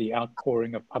remember the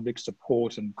outpouring of public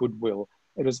support and goodwill.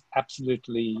 It was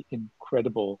absolutely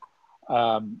incredible.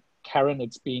 Karen,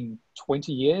 it's been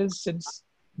 20 years since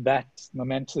that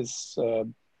momentous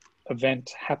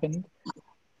event happened.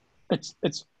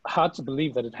 It's hard to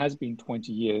believe that it has been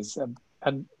 20 years.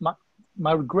 And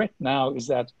my regret now is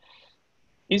that,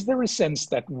 is there a sense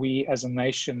that we as a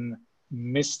nation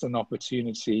missed an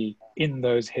opportunity in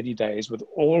those heady days with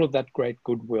all of that great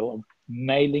goodwill of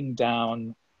nailing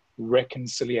down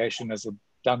reconciliation as a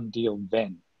done deal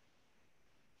then?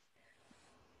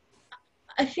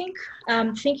 I think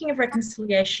thinking of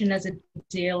reconciliation as a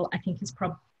deal, I think is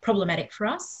problematic for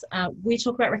us. We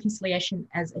talk about reconciliation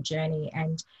as a journey,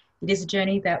 and it is a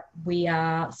journey that we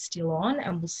are still on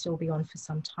and will still be on for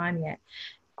some time yet.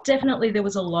 Definitely there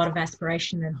was a lot of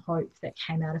aspiration and hope that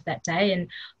came out of that day, and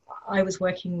I was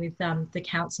working with the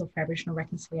Council for Aboriginal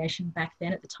Reconciliation back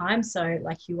then at the time. So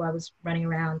like you, I was running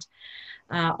around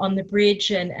on the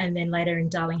bridge and then later in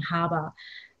Darling Harbour.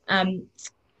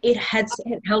 It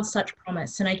held such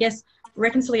promise. And I guess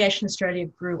Reconciliation Australia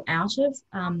grew out of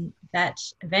that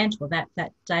event, or that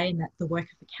day, and the work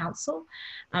of the council.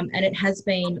 And it has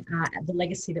been the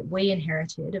legacy that we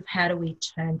inherited of how do we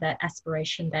turn that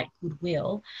aspiration, that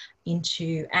goodwill,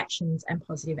 into actions and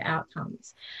positive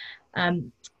outcomes.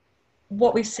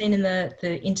 What we've seen in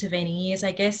the intervening years,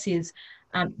 I guess, is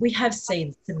we have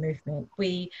seen some movement.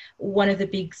 One of the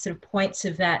big sort of points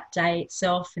of that day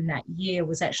itself and that year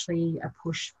was actually a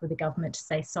push for the government to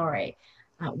say sorry.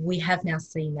 We have now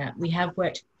seen that. We have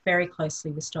worked very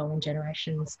closely with Stolen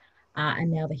Generations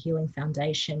and now the Healing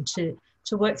Foundation to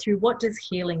work through what does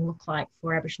healing look like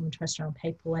for Aboriginal and Torres Strait Islander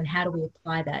people, and how do we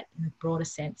apply that in a broader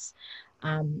sense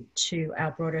to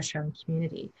our broader Australian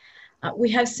community.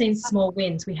 We have seen small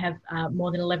wins. We have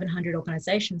more than 1,100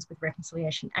 organisations with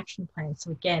reconciliation action plans. So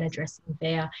again, addressing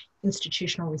their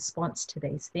institutional response to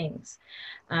these things.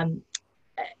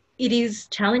 It is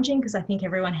challenging because I think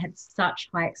everyone had such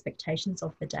high expectations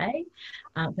of the day.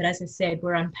 But as I said,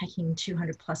 we're unpacking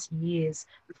 200 plus years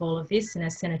of all of this. And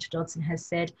as Senator Dodson has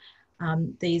said,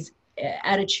 these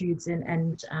attitudes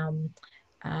and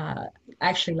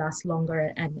actually last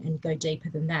longer and go deeper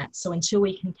than that. So until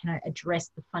we can kind of address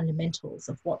the fundamentals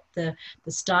of what the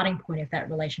starting point of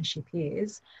that relationship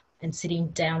is, and sitting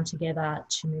down together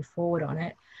to move forward on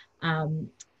it,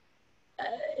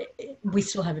 we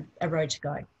still have a road to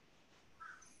go.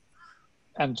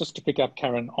 And just to pick up,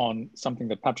 Karen, on something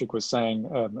that Patrick was saying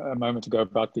a moment ago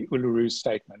about the Uluru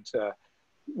Statement,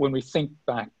 when we think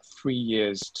back 3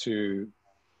 years to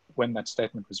when that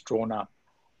statement was drawn up,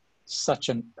 such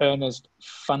an earnest,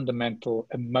 fundamental,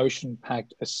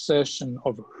 emotion-packed assertion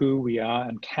of who we are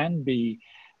and can be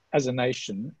as a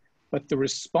nation. But the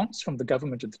response from the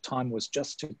government at the time was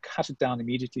just to cut it down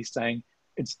immediately, saying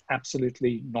it's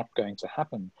absolutely not going to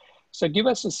happen. So give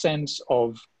us a sense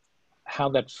of how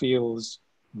that feels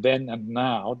then and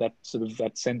now, that sort of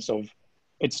that sense of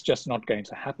it's just not going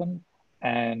to happen,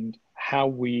 and how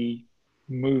we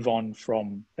move on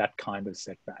from that kind of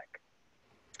setback.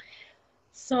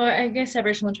 So I guess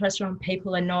Aboriginal and Torres Strait Islander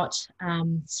people are not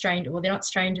they're not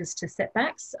strangers to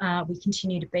setbacks. We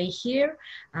continue to be here.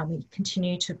 We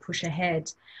continue to push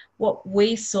ahead. What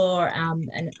we saw,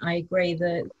 and I agree,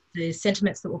 the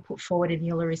sentiments that were put forward in the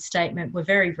Uluru Statement were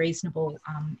very reasonable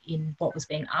in what was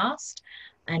being asked.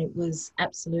 And it was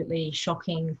absolutely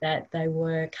shocking that they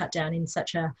were cut down in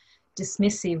such a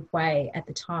dismissive way at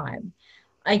the time.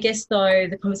 I guess, though,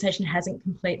 the conversation hasn't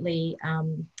completely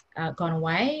gone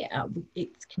away.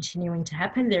 It's continuing to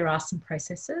happen. There are some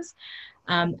processes.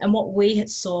 And what we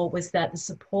saw was that the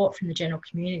support from the general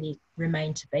community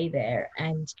remained to be there.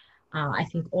 And I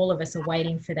think all of us are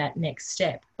waiting for that next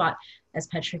step. But as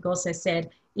Patrick also said,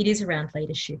 it is around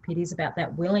leadership. It is about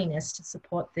that willingness to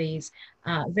support these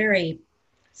very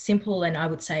simple and I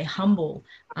would say humble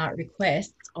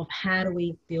requests of how do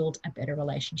we build a better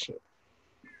relationship.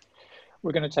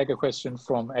 We're going to take a question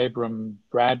from Abram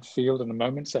Bradfield in a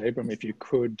moment. So Abram, if you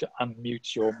could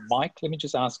unmute your mic. Let me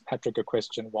just ask Patrick a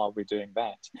question while we're doing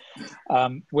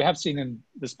that. We have seen in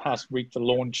this past week the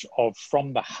launch of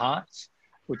From the Heart,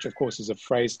 which of course is a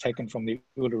phrase taken from the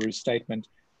Uluru Statement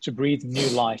to breathe new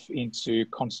life into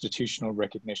constitutional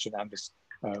recognition and this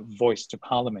voice to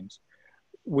Parliament.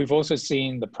 We've also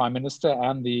seen the Prime Minister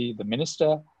and the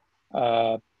Minister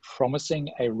promising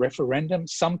a referendum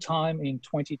sometime in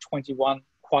 2021,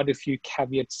 quite a few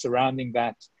caveats surrounding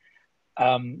that.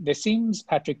 There seems,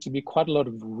 Patrick, to be quite a lot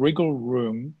of wriggle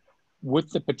room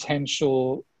with the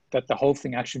potential that the whole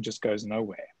thing actually just goes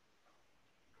nowhere.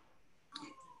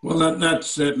 Well, that's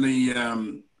certainly,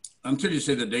 until you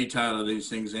see the detail of these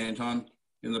things, Anton,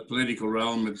 in the political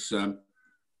realm.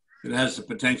 It has the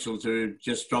potential to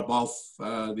just drop off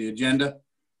the agenda.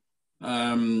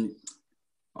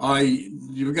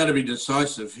 You've got to be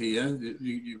decisive here.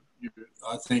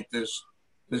 I think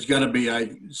there's got to be a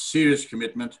serious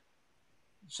commitment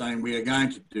saying we are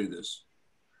going to do this.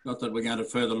 Not that we're going to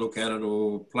further look at it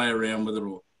or play around with it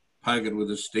or poke it with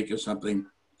a stick or something,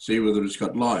 see whether it's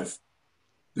got life.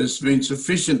 There's been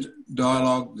sufficient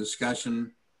dialogue,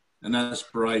 discussion and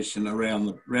aspiration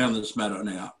around this matter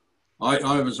now.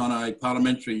 I was on a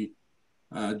parliamentary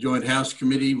joint house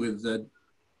committee with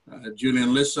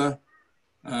Julian Lisser.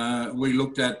 We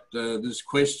looked at this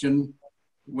question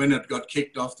when it got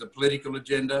kicked off the political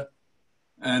agenda,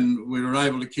 and we were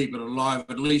able to keep it alive,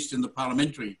 at least in the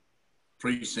parliamentary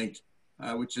precinct,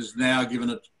 which has now given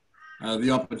it the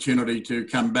opportunity to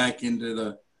come back into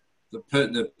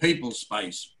the people's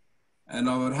space. And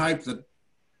I would hope that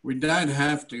we don't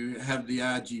have to have the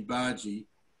argy-bargy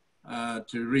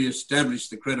to re-establish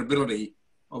the credibility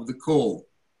of the call.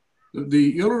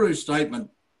 The Uluru Statement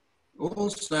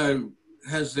also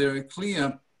has there a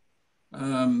clear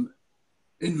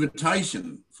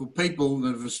invitation for people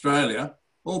of Australia,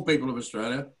 all people of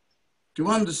Australia, to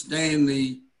understand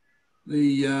the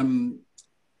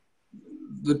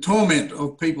torment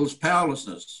of people's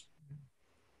powerlessness,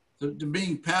 to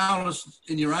being powerless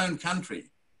in your own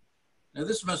country. Now,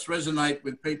 this must resonate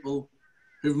with people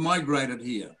who've migrated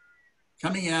here,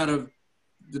 coming out of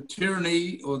the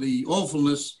tyranny or the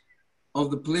awfulness of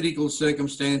the political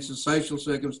circumstances, social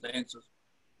circumstances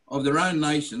of their own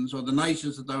nations or the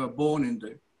nations that they were born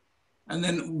into, and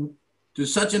then to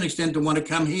such an extent to want to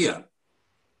come here.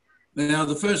 Now,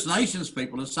 the First Nations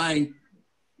people are saying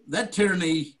that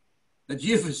tyranny that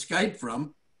you've escaped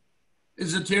from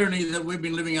is a tyranny that we've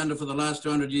been living under for the last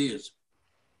 200 years.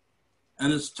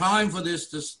 And it's time for this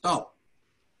to stop.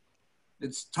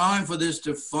 It's time for this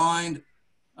to find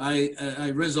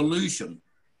a resolution.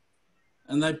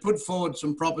 And they put forward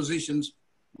some propositions,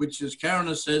 which, as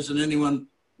Karen says, and anyone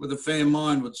with a fair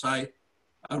mind would say,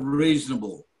 are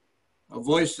reasonable. A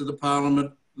voice to the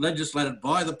Parliament, legislated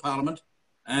by the Parliament,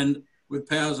 and with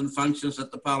powers and functions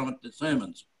that the Parliament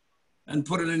determines, and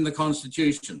put it in the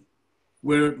Constitution,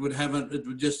 where it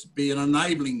would just be an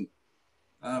enabling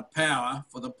power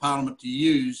for the Parliament to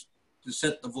use to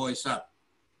set the voice up.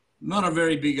 Not a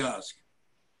very big ask.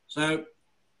 So,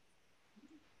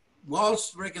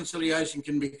 whilst reconciliation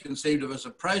can be conceived of as a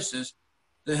process,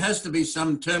 there has to be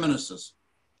some terminuses.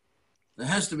 There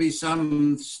has to be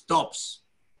some stops.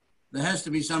 There has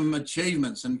to be some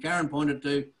achievements, and Karen pointed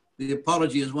to the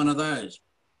apology as one of those.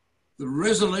 The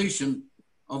resolution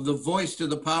of the voice to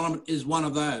the Parliament is one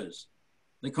of those.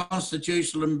 The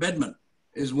constitutional embedment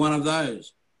is one of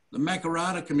those. The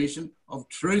Makarrata Commission of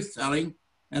truth-telling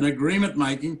and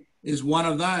agreement-making is one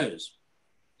of those.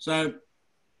 So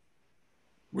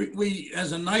we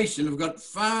as a nation have got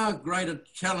far greater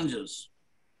challenges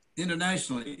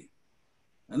internationally.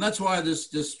 And that's why this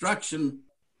destruction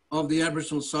of the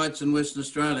Aboriginal sites in Western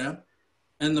Australia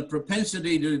and the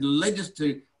propensity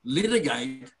to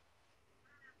litigate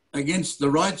against the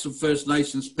rights of First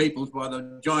Nations peoples by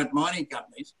the giant mining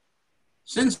companies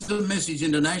sends the message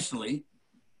internationally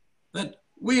that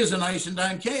we as a nation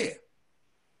don't care.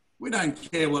 We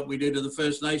don't care what we do to the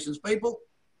First Nations people.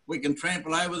 We can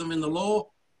trample over them in the law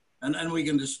and we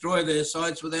can destroy their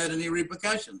sites without any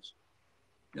repercussions,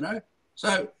 you know?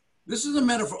 So this is a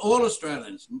matter for all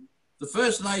Australians. The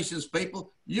First Nations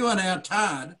people, you are now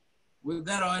tarred with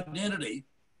that identity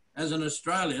as an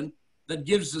Australian that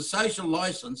gives the social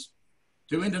licence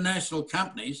to international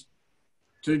companies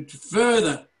to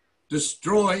further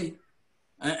destroy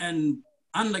and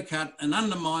undercut and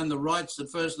undermine the rights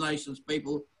that First Nations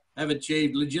people have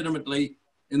achieved legitimately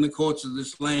in the courts of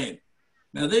this land.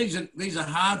 Now, these are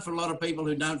hard for a lot of people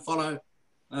who don't follow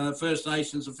First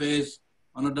Nations affairs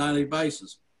on a daily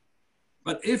basis.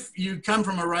 But if you come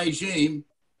from a regime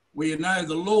where you know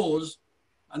the laws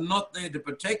are not there to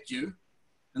protect you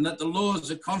and that the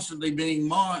laws are constantly being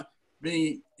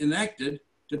enacted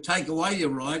to take away your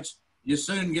rights, you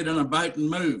soon get in a boat and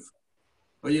move,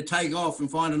 or you take off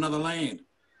and find another land.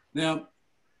 Now,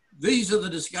 these are the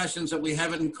discussions that we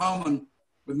have in common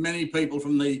with many people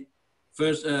from the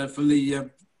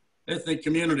ethnic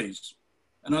communities.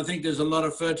 And I think there's a lot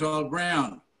of fertile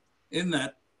ground in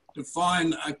that to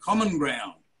find a common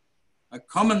ground, a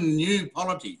common new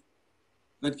polity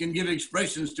that can give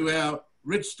expressions to our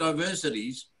rich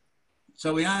diversities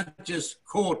so we aren't just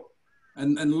caught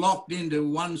and locked into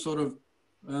one sort of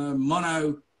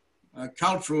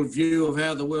cultural view of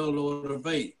how the world ought to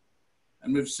be.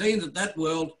 And we've seen that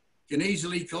world can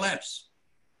easily collapse.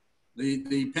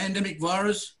 The pandemic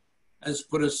virus has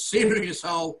put a serious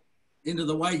hole into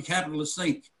the way capitalists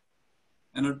think.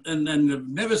 And I've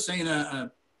never seen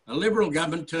a Liberal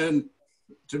government turn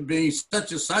to being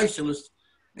such a socialist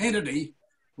entity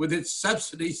with its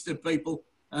subsidies to people.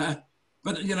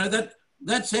 But, you know,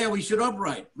 that's how we should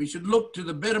operate. We should look to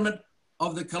the betterment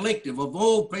of the collective, of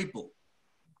all people,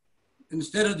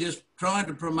 instead of just trying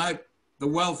to promote the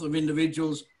wealth of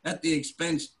individuals at the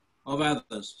expense of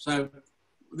others. So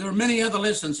there are many other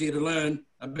lessons here to learn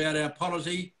about our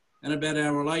polity and about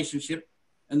our relationship,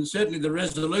 and certainly the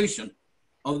resolution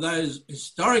of those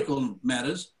historical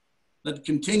matters that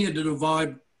continue to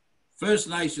divide First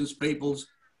Nations peoples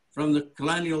from the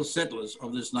colonial settlers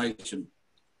of this nation.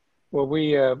 Well,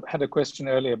 we had a question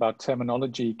earlier about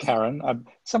terminology, Karen.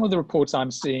 Some of the reports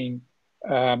I'm seeing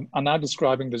are now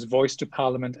describing this voice to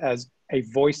Parliament as a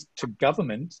voice to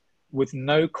government with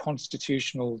no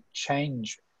constitutional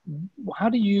change. How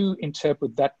do you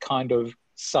interpret that kind of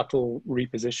subtle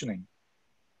repositioning?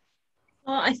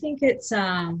 Well, I think it's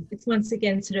once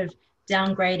again sort of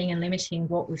downgrading and limiting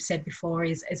what we've said before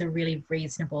is a really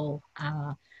reasonable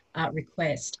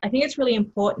request. I think it's really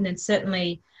important, and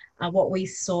certainly what we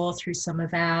saw through some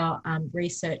of our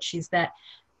research is that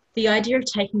the idea of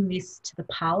taking this to the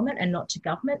Parliament and not to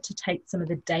government, to take some of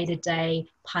the day-to-day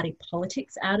party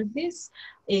politics out of this,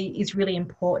 is really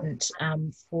important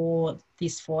for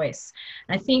this voice.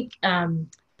 And I think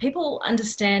people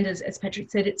understand, as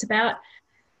Patrick said, it's about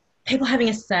people having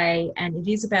a say, and it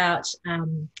is about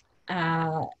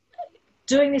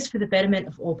doing this for the betterment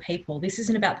of all people. This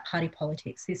isn't about the party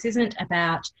politics. This isn't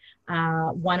about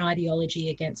one ideology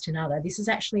against another. This is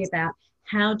actually about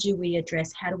how do we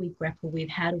address, how do we grapple with,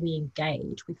 how do we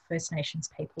engage with First Nations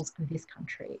peoples in this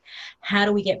country? How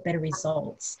do we get better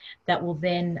results that will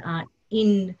then,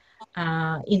 in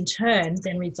turn,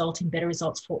 then result in better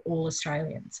results for all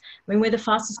Australians? I mean, we're the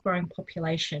fastest growing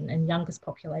population and youngest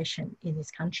population in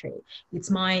this country. It's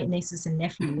my nieces and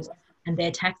nephews and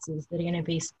their taxes that are going to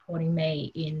be supporting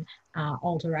me in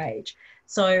older age.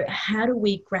 So how do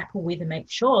we grapple with and make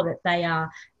sure that they are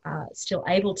still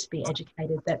able to be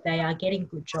educated, that they are getting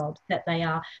good jobs, that they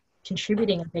are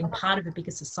contributing and being part of a bigger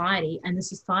society, and the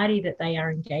society that they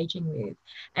are engaging with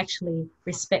actually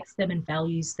respects them and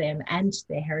values them and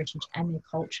their heritage and their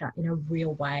culture in a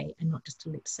real way and not just a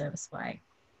lip service way.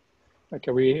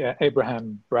 Okay,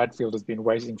 Abraham Bradfield has been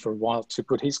waiting for a while to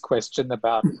put his question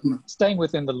about staying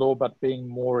within the law but being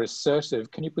more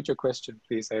assertive. Can you put your question,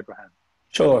 please, Abraham?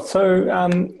 Sure. So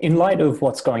in light of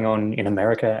what's going on in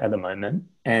America at the moment,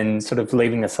 and sort of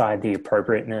leaving aside the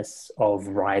appropriateness of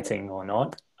rioting or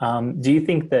not, do you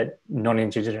think that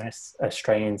non-Indigenous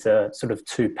Australians are sort of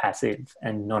too passive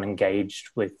and not engaged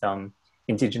with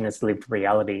Indigenous lived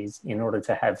realities in order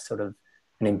to have sort of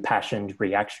an impassioned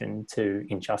reaction to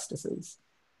injustices?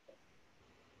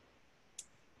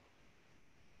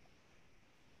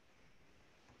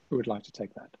 Who would like to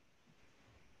take that?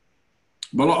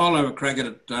 Well, I'll have a crack at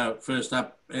it first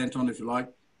up, Anton, if you like.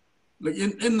 Look,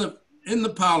 in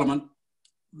the Parliament,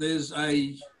 there's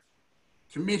a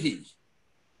committee.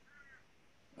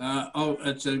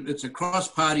 It's a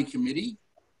cross-party committee,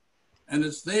 and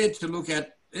it's there to look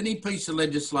at any piece of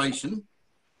legislation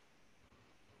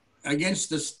against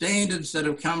the standards that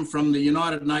have come from the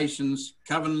United Nations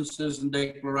covenants and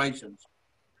declarations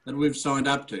that we've signed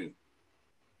up to.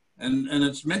 And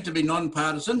it's meant to be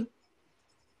non-partisan.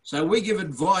 So we give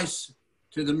advice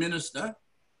to the Minister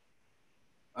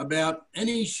about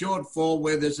any shortfall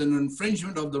where there's an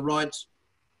infringement of the rights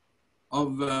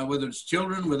of whether it's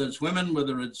children, whether it's women,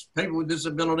 whether it's people with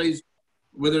disabilities,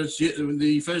 whether it's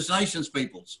the First Nations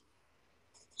peoples.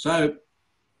 So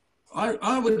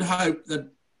I would hope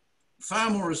that far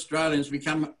more Australians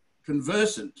become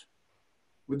conversant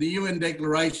with the UN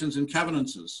declarations and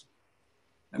covenances.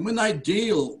 And when they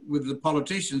deal with the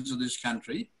politicians of this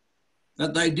country,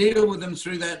 that they deal with them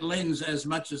through that lens as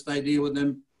much as they deal with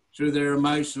them through their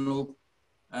emotional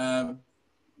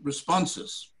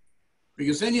responses.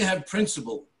 Because then you have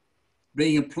principle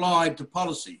being applied to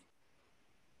policy.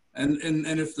 And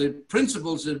if the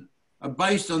principles are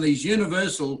based on these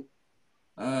universal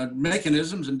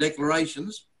mechanisms and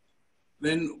declarations,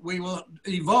 then we will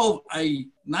evolve a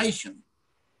nation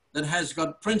that has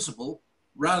got principle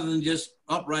rather than just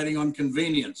operating on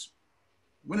convenience.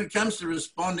 When it comes to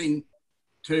responding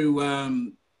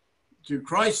to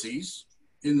crises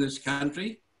in this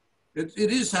country, it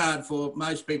is hard for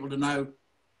most people to know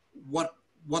what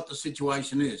the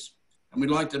situation is. And we'd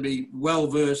like to be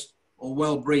well-versed or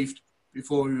well-briefed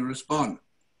before we respond.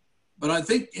 But I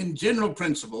think in general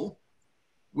principle,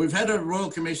 we've had a Royal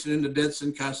Commission into deaths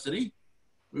in custody.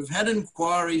 We've had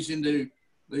inquiries into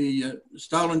the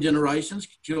stolen generations,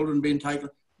 children being taken.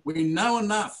 We know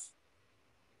enough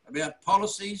about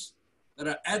policies that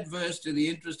are adverse to the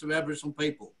interest of Aboriginal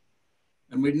people.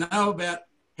 And we know about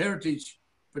heritage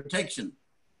protection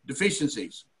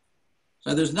deficiencies.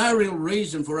 So there's no real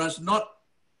reason for us not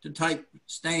to take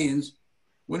stands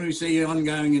when we see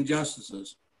ongoing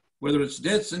injustices, whether it's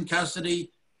deaths in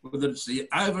custody, whether it's the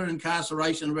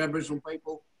over-incarceration of Aboriginal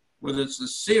people, whether it's the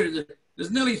series.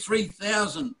 There's nearly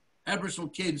 3,000 Aboriginal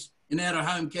kids in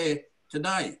out-of-home care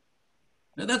today.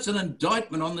 Now that's an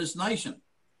indictment on this nation.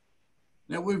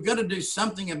 Now we've got to do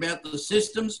something about the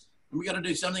systems, and we've got to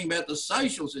do something about the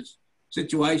social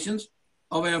situations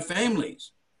of our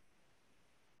families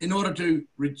in order to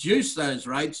reduce those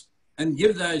rates and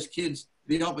give those kids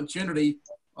the opportunity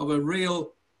of a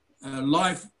real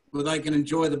life where they can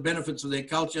enjoy the benefits of their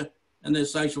culture and their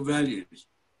social values.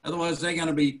 Otherwise, they're going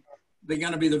to be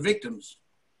the victims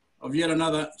of yet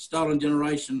another stolen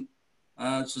generation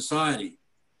society.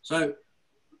 So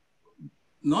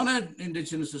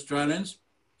non-Indigenous Australians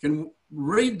can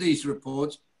read these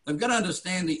reports. They've got to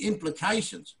understand the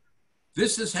implications.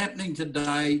 This is happening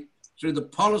today through the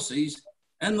policies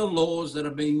and the laws that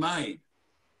are being made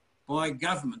by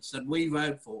governments that we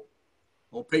vote for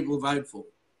or people vote for.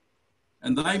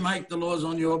 And they make the laws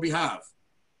on your behalf.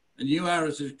 And you are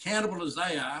as accountable as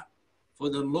they are for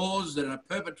the laws that are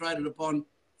perpetrated upon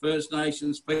First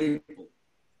Nations people.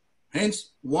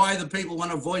 Hence, why the people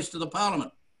want a voice to the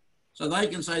Parliament. So they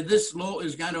can say this law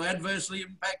is going to adversely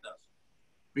impact us.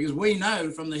 Because we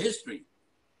know from the history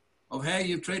of how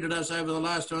you've treated us over the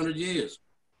last 200 years.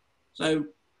 So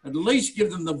at least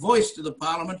give them the voice to the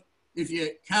Parliament if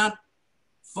you can't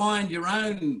find your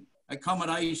own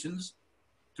accommodations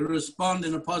to respond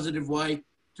in a positive way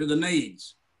to the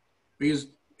needs. Because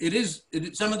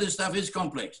some of this stuff is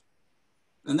complex.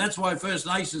 And that's why First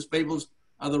Nations peoples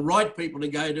are the right people to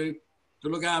go to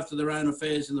look after their own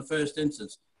affairs in the first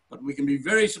instance. But we can be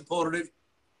very supportive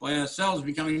by ourselves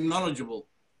becoming knowledgeable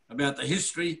about the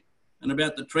history and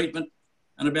about the treatment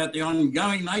and about the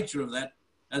ongoing nature of that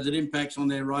as it impacts on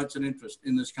their rights and interests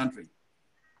in this country.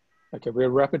 Okay, we're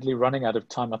rapidly running out of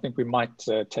time. I think we might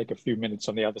take a few minutes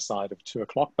on the other side of 2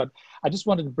 o'clock, but I just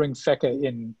wanted to bring FECCA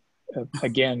in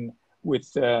again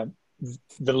with the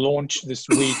launch this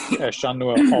week,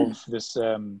 Shahnoor, of this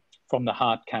From the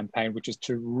Heart campaign, which is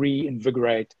to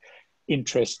reinvigorate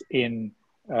interest in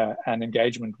and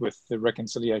engagement with the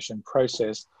reconciliation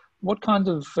process. What kind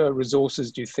of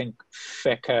resources do you think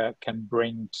FECCA can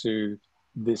bring to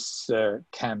this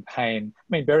campaign? I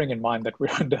mean, bearing in mind that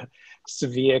we're under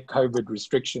severe COVID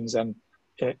restrictions and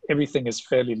everything is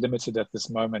fairly limited at this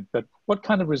moment, but what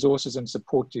kind of resources and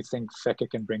support do you think FECCA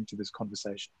can bring to this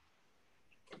conversation?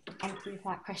 Thank you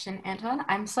for that question, Anton.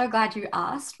 I'm so glad you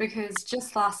asked, because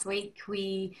just last week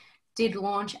we did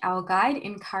launch our guide,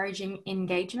 Encouraging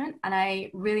Engagement, and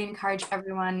I really encourage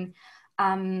everyone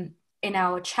in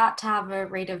our chat to have a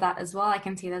read of that as well. I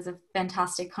can see there's a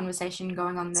fantastic conversation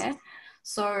going on there.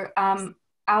 So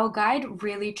our guide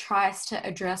really tries to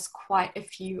address quite a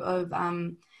few of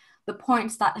the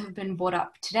points that have been brought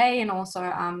up today, and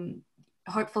also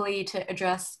hopefully to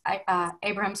address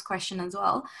Abraham's question as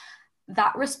well.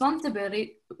 That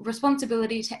responsibility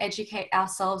to educate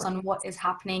ourselves on what is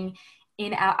happening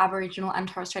in our Aboriginal and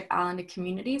Torres Strait Islander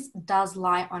communities does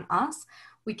lie on us.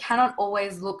 We cannot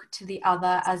always look to the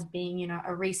other as being, you know,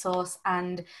 a resource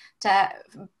and to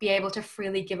be able to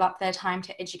freely give up their time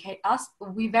to educate us.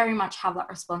 We very much have that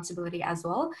responsibility as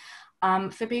well.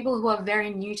 For people who are very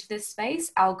new to this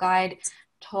space, our guide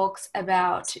talks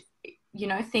about, you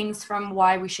know, things from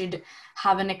why we should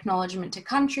have an acknowledgement to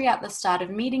country at the start of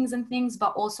meetings and things,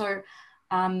 but also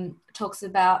talks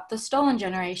about the stolen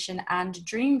generation and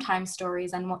Dreamtime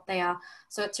stories and what they are.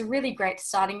 So it's a really great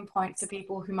starting point for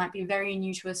people who might be very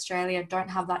new to Australia, don't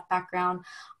have that background,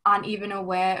 aren't even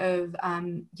aware of,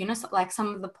 you know, like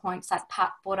some of the points that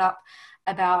Pat brought up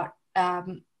about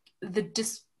the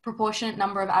disproportionate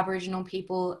number of Aboriginal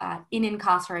people in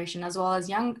incarceration, as well as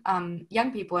young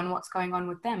people and what's going on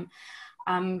with them.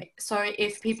 So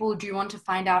if people do want to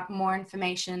find out more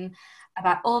information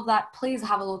about all of that, please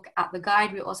have a look at the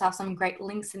guide. We also have some great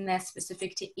links in there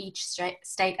specific to each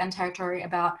state and territory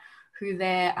about who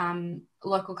their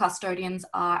local custodians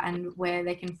are and where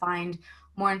they can find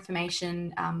more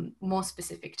information more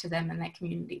specific to them and their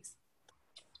communities.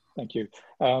 Thank you.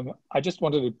 I just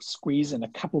wanted to squeeze in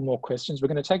a couple more questions. We're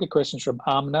going to take a question from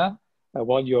Amna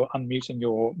while you're unmuting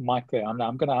your mic there. Amna,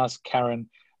 I'm going to ask Karen.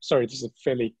 Sorry, this is a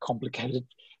fairly complicated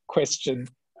question.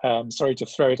 Sorry to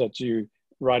throw it at you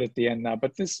right at the end now,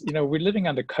 but this, you know, we're living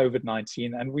under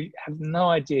COVID-19 and we have no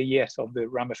idea yet of the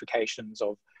ramifications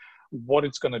of what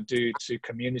it's going to do to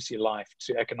community life,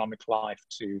 to economic life,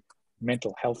 to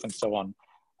mental health, and so on.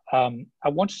 I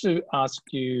wanted to ask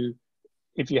you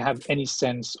if you have any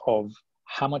sense of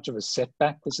how much of a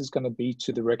setback this is going to be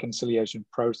to the reconciliation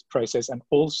process, and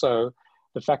also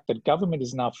the fact that government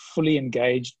is now fully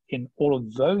engaged in all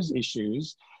of those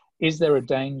issues. Is there a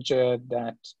danger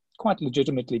that quite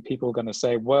legitimately people are going to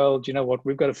say, well, do you know what,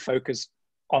 we've got to focus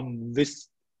on this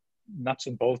nuts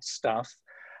and bolts stuff.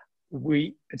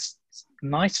 It's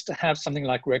nice to have something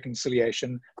like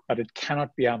reconciliation, but it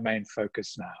cannot be our main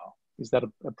focus now. Is that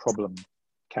a problem,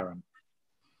 Karen?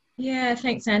 Yeah,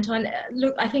 thanks, Anton.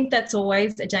 Look, I think that's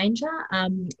always a danger.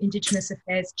 Indigenous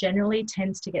affairs generally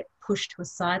tends to get pushed to a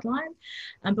sideline.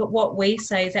 But what we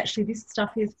say is actually this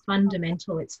stuff is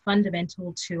fundamental. It's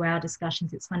fundamental to our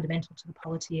discussions. It's fundamental to the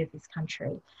polity of this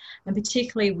country. And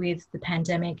particularly with the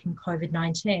pandemic and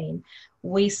COVID-19,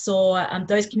 we saw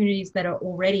those communities that are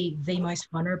already the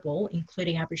most vulnerable,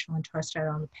 including Aboriginal and Torres Strait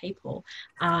Islander people,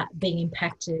 being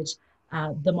impacted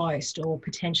the most, or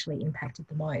potentially impacted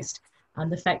the most.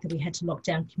 The fact that we had to lock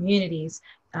down communities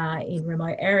in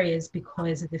remote areas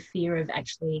because of the fear of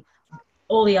actually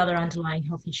all the other underlying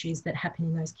health issues that happen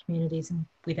in those communities and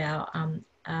with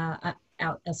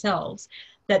ourselves,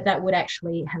 that would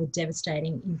actually have a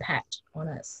devastating impact on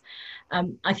us.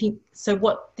 I think, so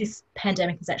what this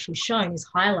pandemic has actually shown is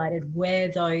highlighted where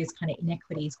those kind of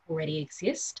inequities already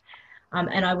exist.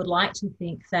 And I would like to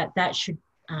think that that should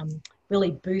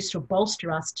really boost or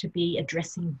bolster us to be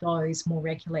addressing those more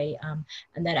regularly,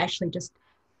 and that actually just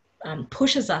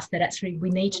pushes us that actually we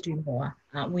need to do more.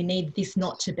 We need this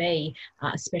not to be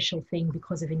a special thing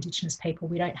because of Indigenous people.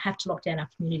 We don't have to lock down our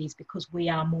communities because we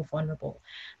are more vulnerable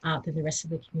than the rest of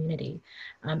the community.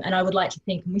 And I would like to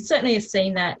think, and we certainly have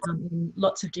seen that in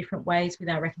lots of different ways with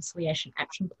our Reconciliation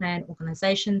Action Plan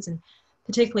organisations, and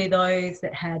particularly those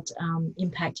that had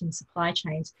impact in supply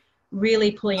chains,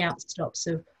 really pulling out the stops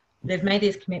of, they've made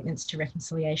these commitments to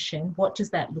reconciliation. What does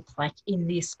that look like in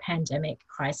this pandemic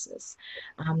crisis?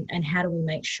 And how do we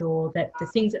make sure that the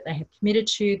things that they have committed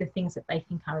to, the things that they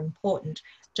think are important,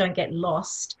 don't get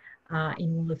lost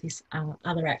in all of these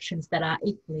other actions that are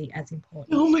equally as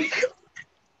important? Oh my God.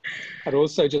 I'd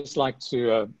also just like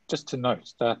to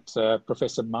note that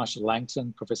Professor Marsha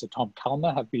Langton, Professor Tom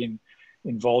Culmer have been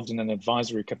involved in an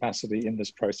advisory capacity in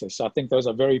this process. So I think those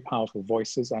are very powerful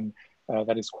voices, and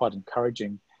that is quite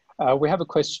encouraging. We have a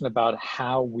question about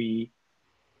how we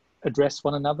address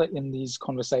one another in these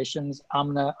conversations.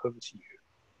 Amna, over to you.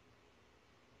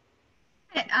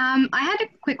 I had a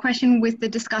quick question with the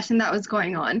discussion that was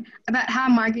going on about how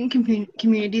migrant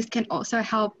communities can also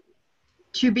help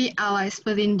to be allies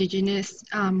for the Indigenous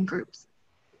groups.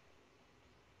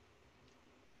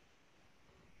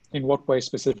 In what way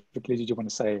specifically did you want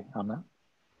to say, Amna?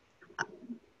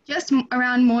 Just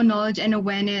around more knowledge and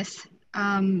awareness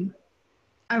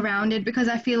around it, because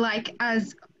I feel like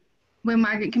as we're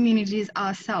migrant communities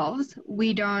ourselves,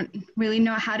 we don't really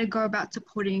know how to go about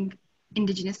supporting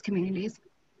Indigenous communities.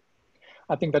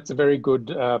 I think that's a very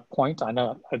good point. I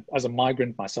know as a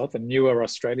migrant myself, a newer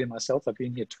Australian myself, I've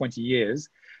been here 20 years.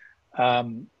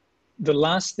 The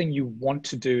last thing you want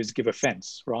to do is give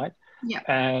offense, right? Yeah.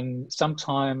 And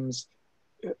sometimes,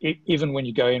 even when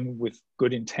you go in with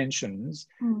good intentions,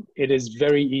 it is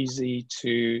very easy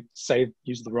to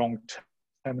use the wrong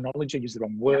terminology, use the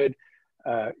wrong word,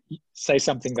 say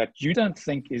something that you don't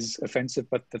think is offensive,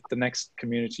 but that the next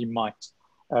community might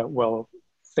well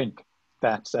think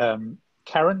that.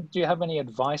 Karen, do you have any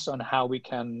advice on how we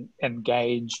can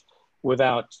engage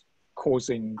without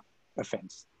causing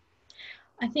offense?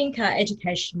 I think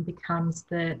education becomes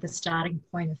the starting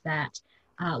point of that.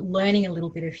 Learning a little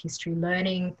bit of history,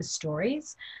 learning the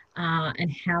stories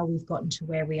and how we've gotten to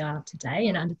where we are today,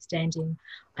 and understanding,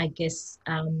 I guess,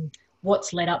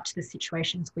 what's led up to the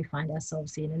situations we find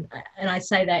ourselves in. And I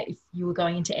say that if you were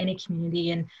going into any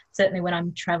community, and certainly when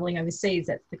I'm traveling overseas,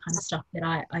 that's the kind of stuff that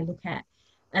I look at.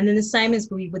 And then the same as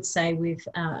we would say with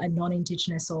a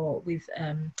non-Indigenous or with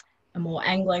a more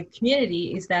Anglo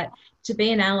community, is that to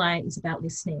be an ally is about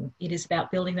listening. It is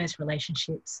about building those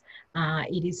relationships.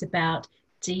 It is about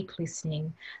deep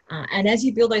listening. And as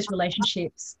you build those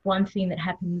relationships, one thing that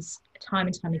happens time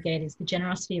and time again is the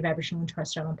generosity of Aboriginal and Torres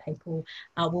Strait Islander people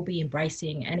will be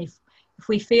embracing. And if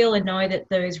we feel and know that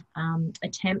those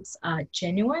attempts are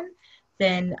genuine,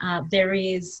 then there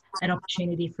is an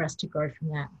opportunity for us to grow from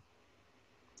that.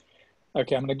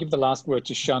 Okay, I'm going to give the last word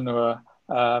to Shahnoor.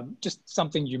 Just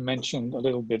something you mentioned a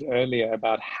little bit earlier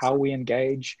about how we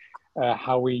engage,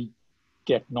 how we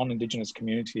get non-Indigenous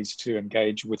communities to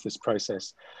engage with this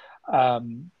process.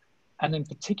 And in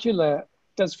particular,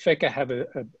 does FECCA have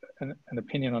an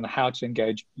opinion on how to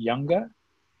engage younger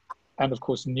and, of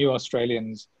course, new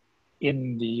Australians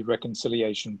in the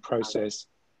reconciliation process?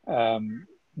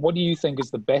 What do you think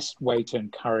is the best way to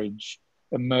encourage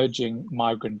emerging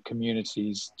migrant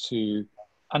communities to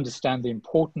understand the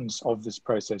importance of this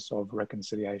process of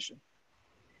reconciliation?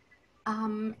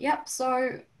 Yep,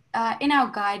 so in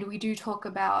our guide, we do talk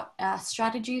about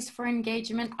strategies for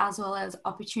engagement as well as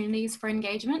opportunities for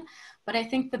engagement. But I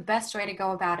think the best way to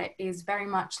go about it is very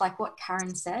much like what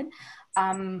Karen said,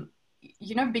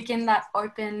 you know, begin that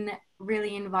open,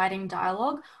 really inviting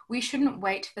dialogue. We shouldn't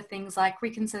wait for things like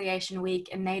Reconciliation Week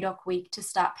and NAIDOC Week to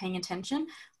start paying attention.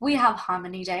 We have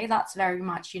Harmony Day. That's very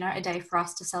much, you know, a day for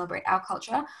us to celebrate our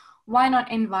culture. Why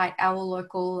not invite our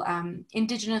local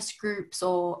Indigenous groups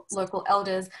or local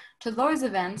elders to those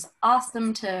events, ask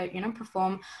them to, you know,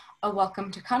 perform a welcome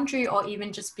to country, or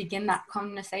even just begin that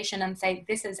conversation and say,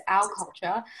 this is our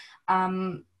culture.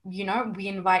 You know, we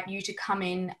invite you to come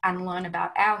in and learn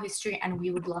about our history, and we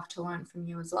would love to learn from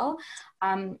you as well.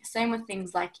 Same with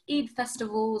things like Eid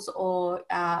festivals or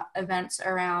events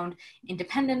around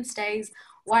Independence Days.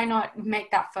 Why not make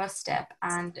that first step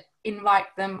and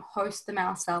invite them, host them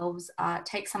ourselves,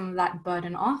 take some of that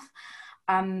burden off?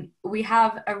 We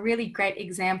have a really great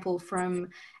example from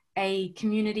a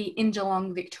community in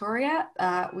Geelong, Victoria.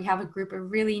 We have a group of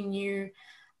really new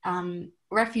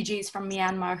refugees from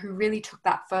Myanmar who really took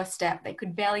that first step. They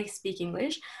could barely speak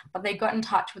English, but they got in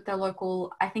touch with their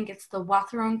local, I think it's the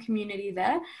Wathaurong community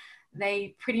there.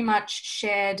 They pretty much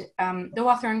shared, the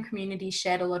Wathaurong community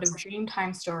shared a lot of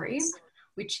Dreamtime stories,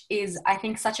 which is, I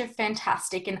think, such a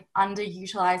fantastic and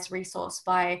underutilized resource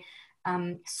by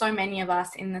so many of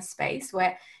us in this space,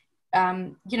 where,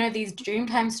 you know, these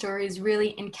Dreamtime stories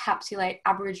really encapsulate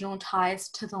Aboriginal ties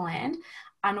to the land.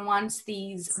 And once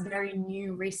these very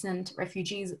new recent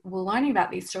refugees were learning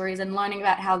about these stories and learning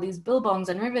about how these billabongs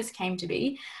and rivers came to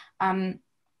be,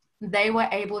 they were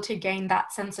able to gain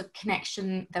that sense of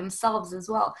connection themselves as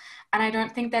well. And I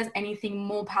don't think there's anything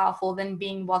more powerful than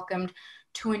being welcomed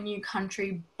to a new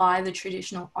country by the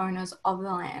traditional owners of the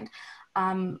land.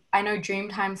 I know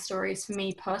Dreamtime stories for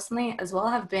me personally as well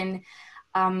have been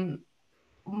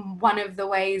one of the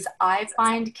ways I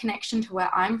find connection to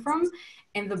where I'm from.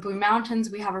 In the Blue Mountains,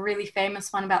 we have a really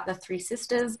famous one about the Three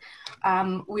Sisters.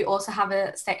 We also have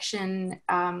a section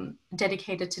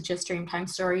dedicated to just Dreamtime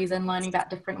stories and learning about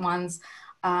different ones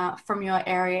from your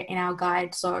area in our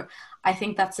guide. So I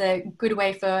think that's a good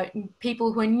way for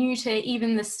people who are new to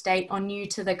even the state or new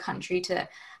to the country to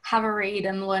have a read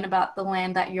and learn about the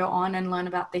land that you're on and learn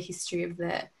about the history of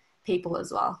the people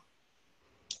as well.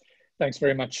 Thanks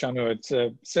very much, Shahnoor. It's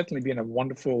certainly been a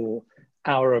wonderful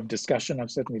hour of discussion.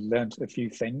 I've certainly learned a few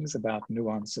things about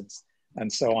nuances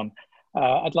and so on.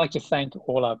 I'd like to thank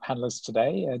all our panelists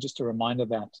today. Just a reminder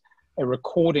that a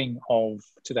recording of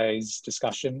today's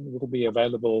discussion will be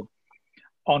available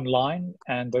online,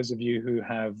 and those of you who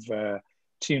have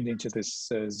tuned into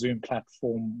this Zoom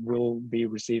platform will be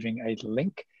receiving a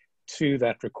link to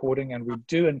that recording, and we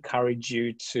do encourage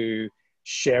you to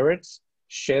share it,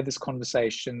 share this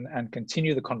conversation, and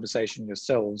continue the conversation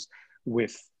yourselves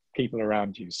with people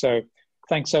around you. So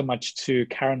thanks so much to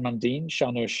Karen Mundine,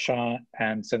 Shahnoor Shah,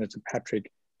 and Senator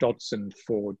Patrick Dodson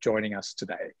for joining us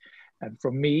today. And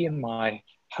from me in my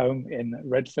home in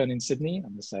Redfern in Sydney,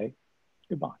 I'm going to say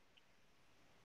goodbye.